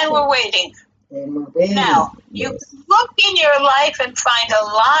 and we're waiting. Now, you look in your life and find a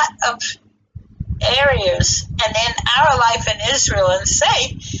lot of areas, and in our life in Israel, and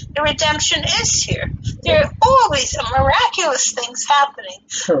say, the redemption is here. There are all these miraculous things happening.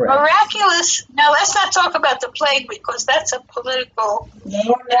 Correct. Miraculous. Now, let's not talk about the plague, because that's a political... No,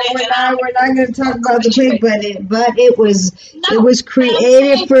 we're not going to talk about the plague, but it was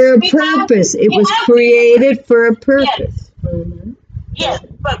created for a purpose. It was created for a purpose. Yes,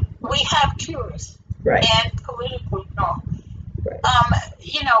 but we have cures. Right. And political talk. Right.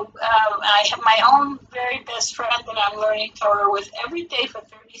 I have my own very best friend that I'm learning Torah with every day for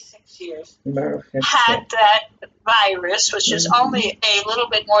 36 years. Had that virus, which is only a little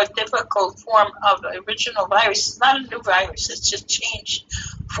bit more difficult form of the original virus. It's not a new virus. It's just changed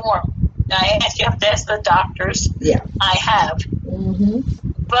form. Now, you have to ask the doctors. Yeah. I have.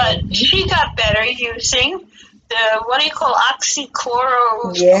 But she got better using what do you call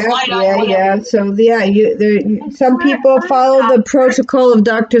oxychloro? Yeah. So some people follow the protocol of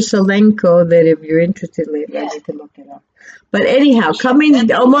Dr. Salenko. That if you're interested later, you can look it up. But anyhow, coming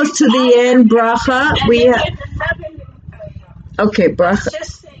almost to the end, bracha. We have. Okay, bracha.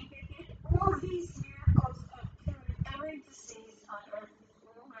 Just saying, all these miracles of curing every disease on earth is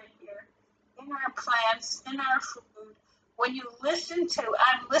all right here in our plants, in our food. When you listen to,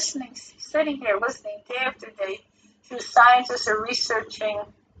 I'm listening, sitting here listening day after day to scientists are researching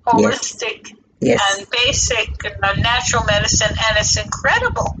holistic and basic natural medicine, and it's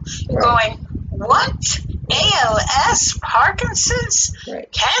incredible. Going, what? ALS, Parkinson's,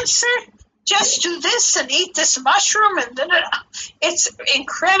 cancer? Just do this and eat this mushroom, and then it's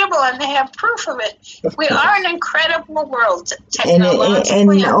incredible, and they have proof of it. We are an incredible world, technologically.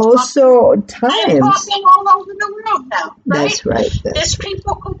 And also times. I'm talking all over the world now, right? That's right. There's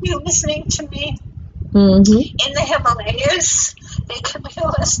people who be listening to me in the Himalayas. They could be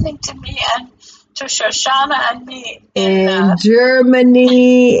listening to me and to Shoshana and me in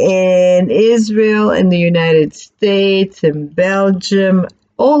Germany, in Israel, in the United States, in Belgium,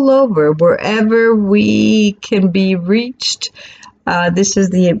 all over, wherever we can be reached. this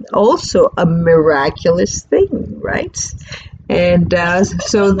is also a miraculous thing, right? And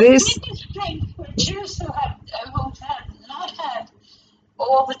so The this, biggest thing for Jews who have not had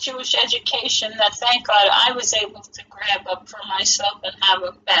all the Jewish education that, thank God, I was able to grab up for myself and have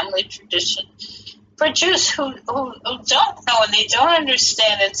a family tradition. For Jews who don't know and they don't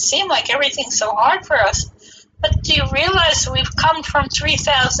understand, it seems like everything's so hard for us. But do you realize we've come from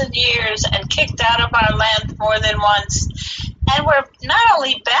 3,000 years and kicked out of our land more than once? And we're not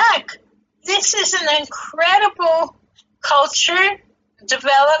only back, this is an incredible culture,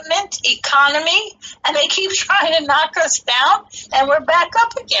 development, economy, and they keep trying to knock us down, and we're back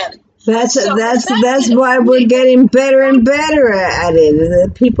up again. that's So the that's fact that's that why we're getting better and better at it.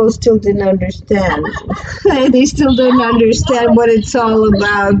 The people still didn't understand. They still don't understand what it's all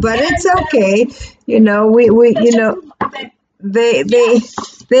about, but it's okay. We they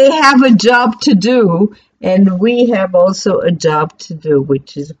they have a job to do, and we have also a job to do,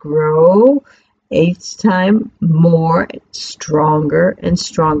 which is grow each time more stronger and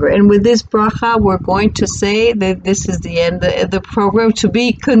stronger. And with this bracha, we're going to say that this is the end of the program. To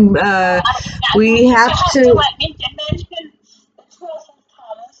be we have to. let me mention the 12th of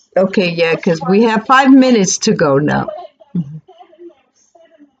Thomas. Okay, yeah, because we have 5 minutes to go now. There were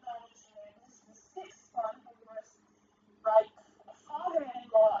seven of those. The sixth one, who was like a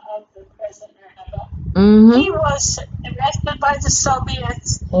father-in-law of the present Rebbe. He was arrested by the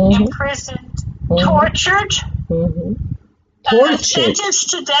Soviets, imprisoned, tortured, sentenced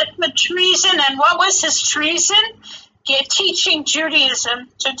to death for treason. And what was his treason? Teaching Judaism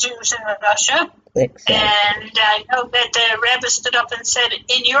to Jews in Russia. Exactly. And I know that the Rebbe stood up and said,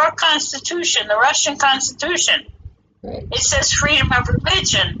 in your constitution, the Russian constitution, Right. it says freedom of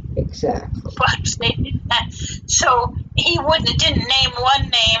religion. Exactly. But they didn't. So he didn't name one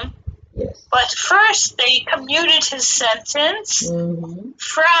name. Yes. But first they commuted his sentence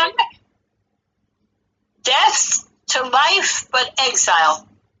from death to life, but exile.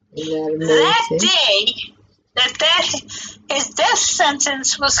 Isn't that That amazing? day his death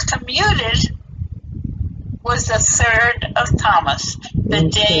sentence was commuted was the 3rd of Thomas, the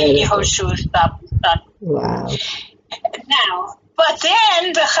day Incredible. Yehoshua stopped the sun. Wow. Now, but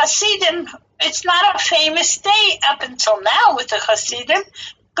then the Hasidim, it's not a famous day up until now with the Hasidim,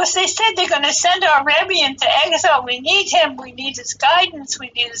 because they said they're going to send our Rebbe into exile. We need him. We need his guidance.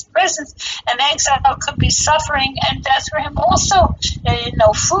 We need his presence. And exile could be suffering and death for him also.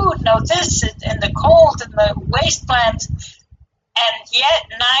 No food, no this, in the cold, in the wastelands. And yet,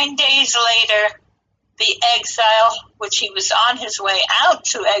 9 days later, the exile, which he was on his way out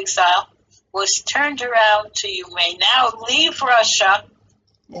to exile, was turned around to you may now leave Russia.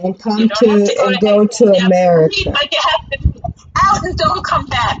 And come You don't have to and to go to America. But you have to be out and don't come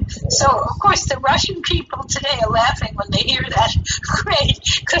back. So, of course, the Russian people today are laughing when they hear that. Great,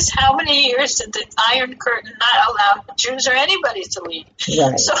 because how many years did the Iron Curtain not allow Jews or anybody to leave?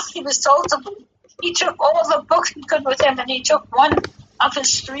 Right. So he was told to leave. He took all the books he could with him, and he took one of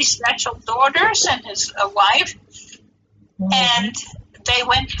his 3 special daughters and his wife, and they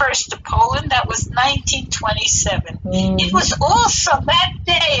went first to Poland. That was 1927. It was also that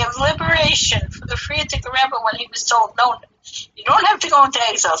day of liberation for the Frierdiker Rebbe when he was told, no, you don't have to go into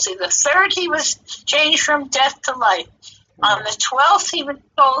exile. See, the 3rd he was changed from death to life. On the 12th he was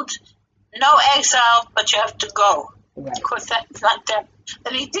told, no exile, but you have to go. Right. Of course, that's not them.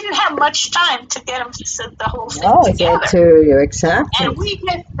 But he didn't have much time to get him to set the whole thing Oh, together. that too. Exactly. And we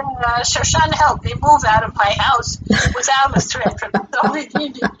get Shoshana helped me move out of my house without a threat from the Soviet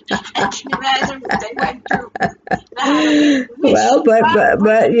Union. And can you imagine what they went through? Well, but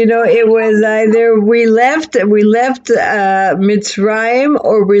it was either we left Mitzrayim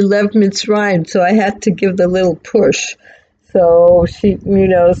or we left Mitzrayim. So I had to give the little push. So she,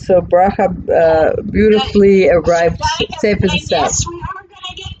 so Bracha beautifully arrived safe and sound. Yes, we are going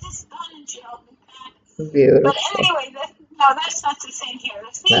to get this done, and she helped me pack. Beautiful. But anyway, that's not the thing here.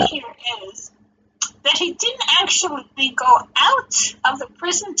 The thing here is that he didn't actually go out of the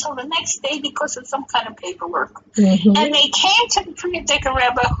prison till the next day because of some kind of paperwork. And they came to the Frierdiker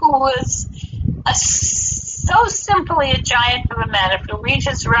Rebbe, who was so simply a giant of a man. If you read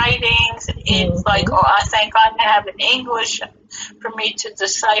his writings, it's like, oh, I thank God I have an English for me to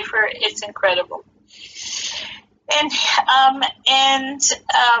decipher. It's incredible. And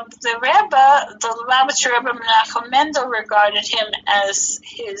the Rebbe, the Lubavitcher Rebbe Menachem Mendel, regarded him as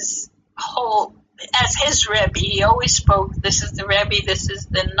his Rebbe. He always spoke, this is the Rebbe, this is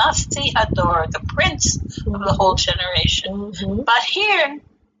the Nasi Hador, the prince of the whole generation. But here,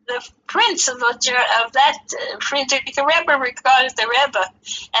 the prince of that Frierdiker Rebbe regarded the Rebbe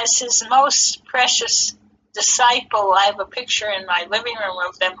as his most precious disciple. I have a picture in my living room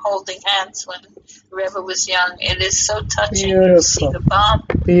of them holding hands when the Rebbe was young. It is so touching. Beautiful. You see the bond.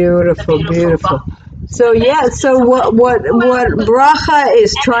 Beautiful, The beautiful. bond. So yeah, so what bracha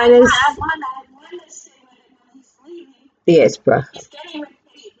is trying to? I want to say when he's leaving, Yes, bracha. he's getting they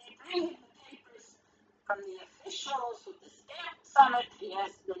bring him the papers from the officials with the stamps on it.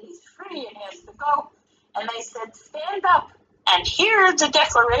 He's free and he has to go. And they said, stand up and hear the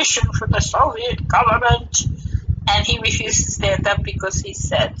declaration for the Soviet government. And he refused to stand up because he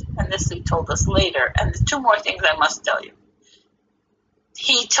said, and this he told us later, and two more things I must tell you.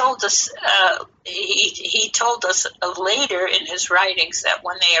 He told us he told us later in his writings that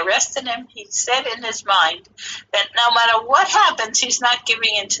when they arrested him, he said in his mind that no matter what happens, he's not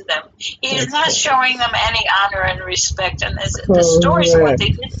giving in to them. He is not showing them any honor and respect. And the stories of what they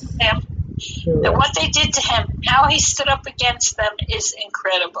did to him, what they did to him, how he stood up against them is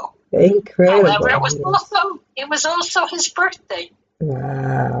incredible. Incredible. However, it was also his birthday.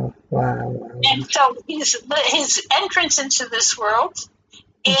 Wow. And so his entrance into this world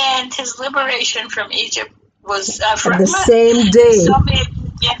and his liberation from Egypt was from the same day. Soviet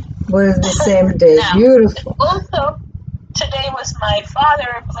Union. Was the same day. Now, beautiful. Also, today was my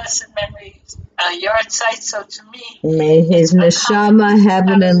father, blessed memory, yard site. So to me, may his neshama have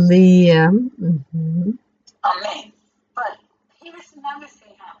an aliyah. Mm-hmm. Amen. But here's another thing.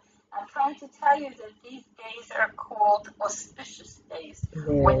 I'm trying to tell you that these days are called auspicious days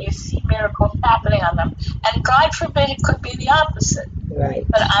when you see miracles happening on them. And God forbid it could be the opposite. Right.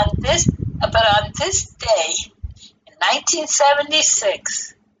 But on this day, in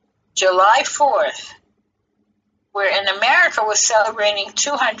 1976, July 4th, where in America was celebrating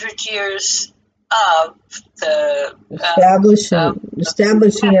 200 years of the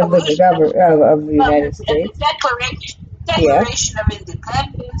establishing of the government of the United States, the Declaration of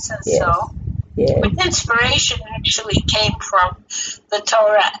Independence, and so. Yes. But inspiration actually came from the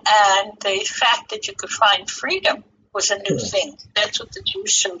Torah, and the fact that you could find freedom was a new thing. That's what the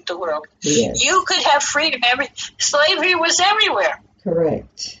Jews showed the world. Yes. You could have freedom. Slavery was everywhere.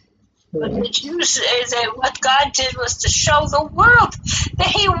 Correct. But the Jews, what God did was to show the world that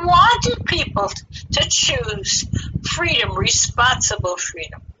He wanted people to choose freedom, responsible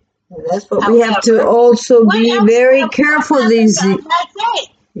freedom. And that's what we have to also be very careful these days. That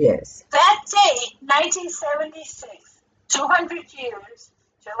day, yes. That day, 1976, 200 years,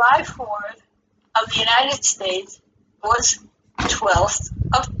 July 4th, of the United States was 12th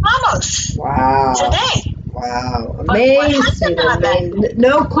of Tammuz. Wow. Today. Wow. Amazing.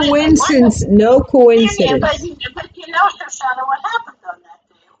 No coincidence. No coincidence. Yeah, but you know, Shoshana, what happened on that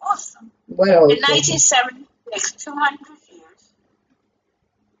day? Awesome. Well, in 1976, 200 years,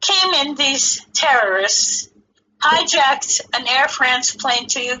 came in these terrorists, hijacked an Air France plane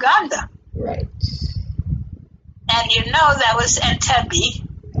to Uganda. Right. And you know that was Entebbe.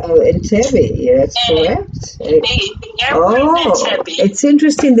 Oh, Entebbe, that's correct. The airport in Entebbe. It's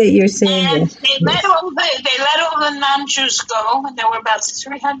interesting that you're saying that. They let all the non-Jews go, and there were about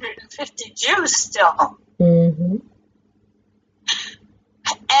 350 Jews still. Mm-hmm.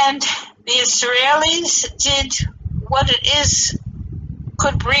 And the Israelis did what it is,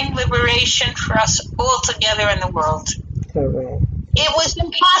 could bring liberation for us all together in the world. Correct. It was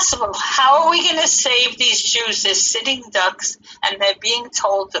impossible. How are we going to save these Jews? They're sitting ducks, and they're being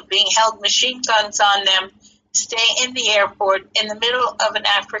told, they're being held machine guns on them, stay in the airport in the middle of an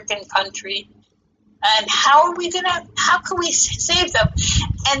African country. And how can we save them?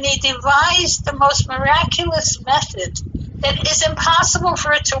 And they devised the most miraculous method that is impossible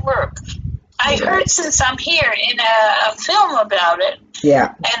for it to work. I heard, since I'm here, in a film about it. Yeah.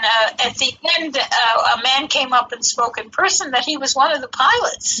 And at the end, a man came up and spoke in person that he was one of the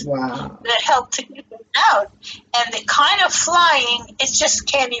pilots. Wow. That helped to get them out. And the kind of flying, it just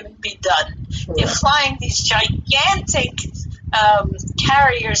can't even be done. Right. They're flying these gigantic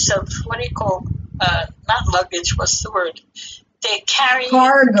carriers of, what do you call, not luggage, what's the word? They carry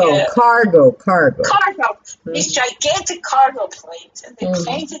cargo. Mm-hmm. These gigantic cargo planes, and they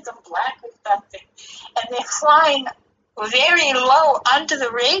painted them black with something, and they're flying very low under the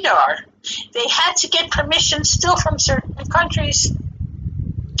radar. They had to get permission still from certain countries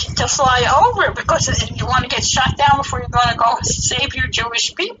to fly over, because you want to get shot down before you're going to go save your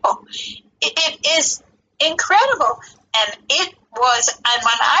Jewish people. It is incredible, and it was, and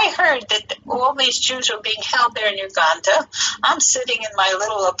when I heard that all these Jews were being held there in Uganda, I'm sitting in my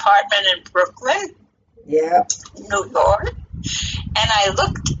little apartment in Brooklyn, New York, and I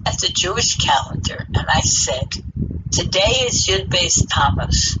looked at the Jewish calendar, and I said, today is Yud Beis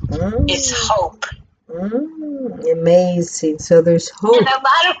Tammuz. It's hope. Amazing. So there's hope. And a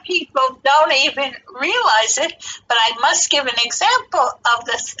lot of people don't even realize it, but I must give an example of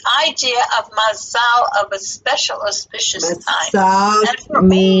this idea of mazal, of a special auspicious time. Mazal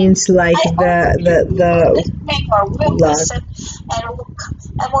means like the or will listen and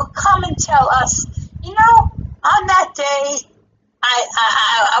will come and tell us, on that day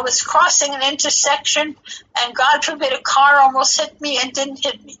I was crossing an intersection and God forbid a car almost hit me and didn't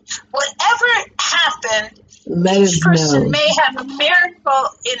hit me. Whatever happened, each person may have a miracle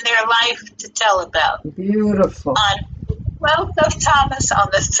in their life to tell about. Beautiful. On the 12th of Tammuz, on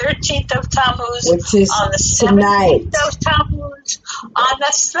the 13th of Tammuz, which is on the 17th of Tammuz, on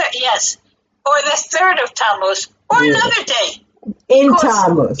the or the 3rd of Tammuz, or another day. In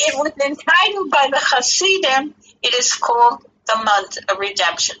Tammuz. It was entitled by the Hasidim, it is called the month of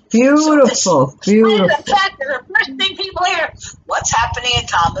redemption. Beautiful, beautiful. In fact, the first thing people hear, what's happening in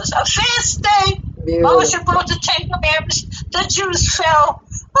Tammuz? A fast day. Beautiful. Moshe brought the Ten Commandments. The Jews fell.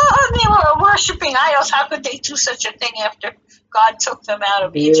 They were worshiping idols. How could they do such a thing after God took them out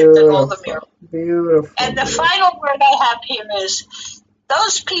of Egypt and all the miracles? Beautiful. And the final word I have here is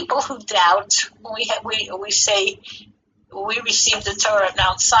those people who doubt. We say we received the Torah at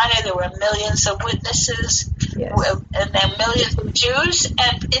Mount Sinai. There were millions of witnesses, and then millions of Jews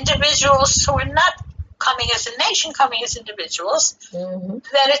and individuals who were not coming as a nation, coming as individuals. Mm-hmm.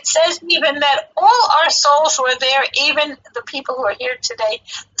 That it says even that all our souls were there, even the people who are here today,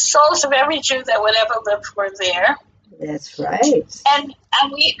 the souls of every Jew that would ever live were there. That's right. And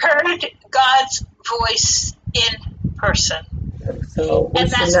we heard God's voice in person. So we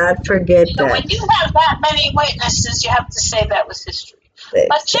should not forget that. So when you have that many witnesses, you have to say that was history.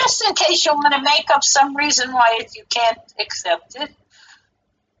 But just in case you want to make up some reason why you can't accept it,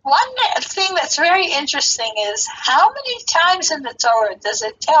 one thing that's very interesting is how many times in the Torah does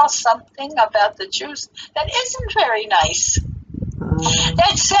it tell something about the Jews that isn't very nice?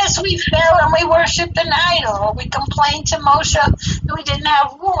 That says we fell and we worshipped an idol, or we complained to Moshe that we didn't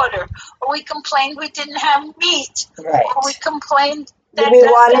have water, or we complained we didn't have meat, right. Or we complained that we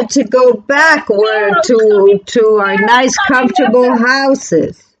wanted to go backward to our nice, comfortable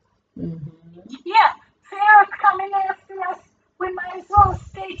houses. Mm-hmm. Yeah, Pharaoh's coming after us. We might as well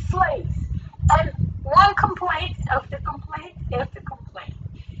stay slaves. And one complaint after complaint after complaint.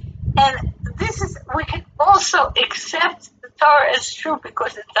 And we can also accept the Torah as true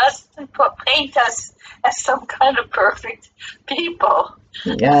because it doesn't paint us as some kind of perfect people.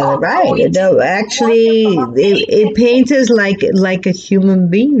 Yeah, right. No, actually, it paints us like a human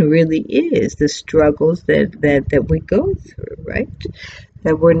being really is. The struggles that we go through, right?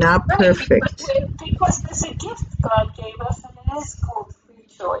 That we're not perfect. Because there's a gift God gave us, and it is called free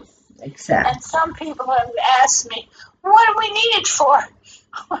choice. Exactly. And some people have asked me, what do we need it for?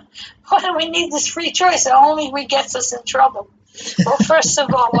 What do we need this free choice? It only gets us in trouble. Well, first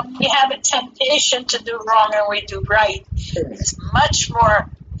of all, when we have a temptation to do wrong and we do right, it's a much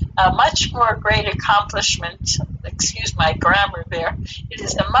more great accomplishment. Excuse my grammar there. It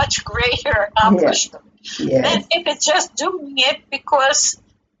is a much greater accomplishment than if it's just doing it because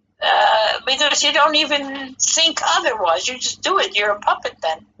you don't even think otherwise. You just do it. You're a puppet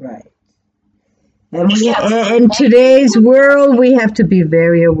then. Right. And in today's world, we have to be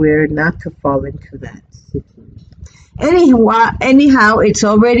very aware not to fall into that situation. Anyhow, it's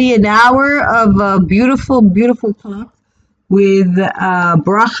already an hour of a beautiful, beautiful talk with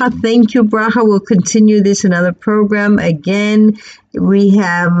Bracha. Thank you, Bracha. We'll continue this another program. Again, we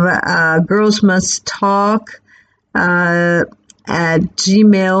have Girls Must Talk at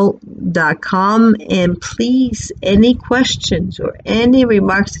gmail.com, and please, any questions or any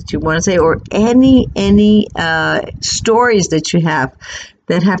remarks that you want to say, or any stories that you have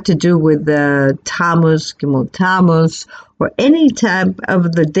that have to do with the Tammuz, Gimel Tammuz, or any type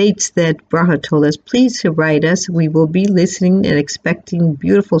of the dates that Bracha told us, please write us. We will be listening and expecting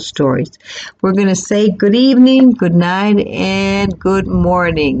beautiful stories. We're going to say good evening, good night, and good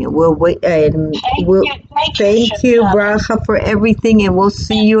morning. We'll wait. Thank you, Bracha, for everything, and we'll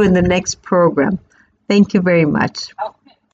see you in the next program. Thank you very much. Okay.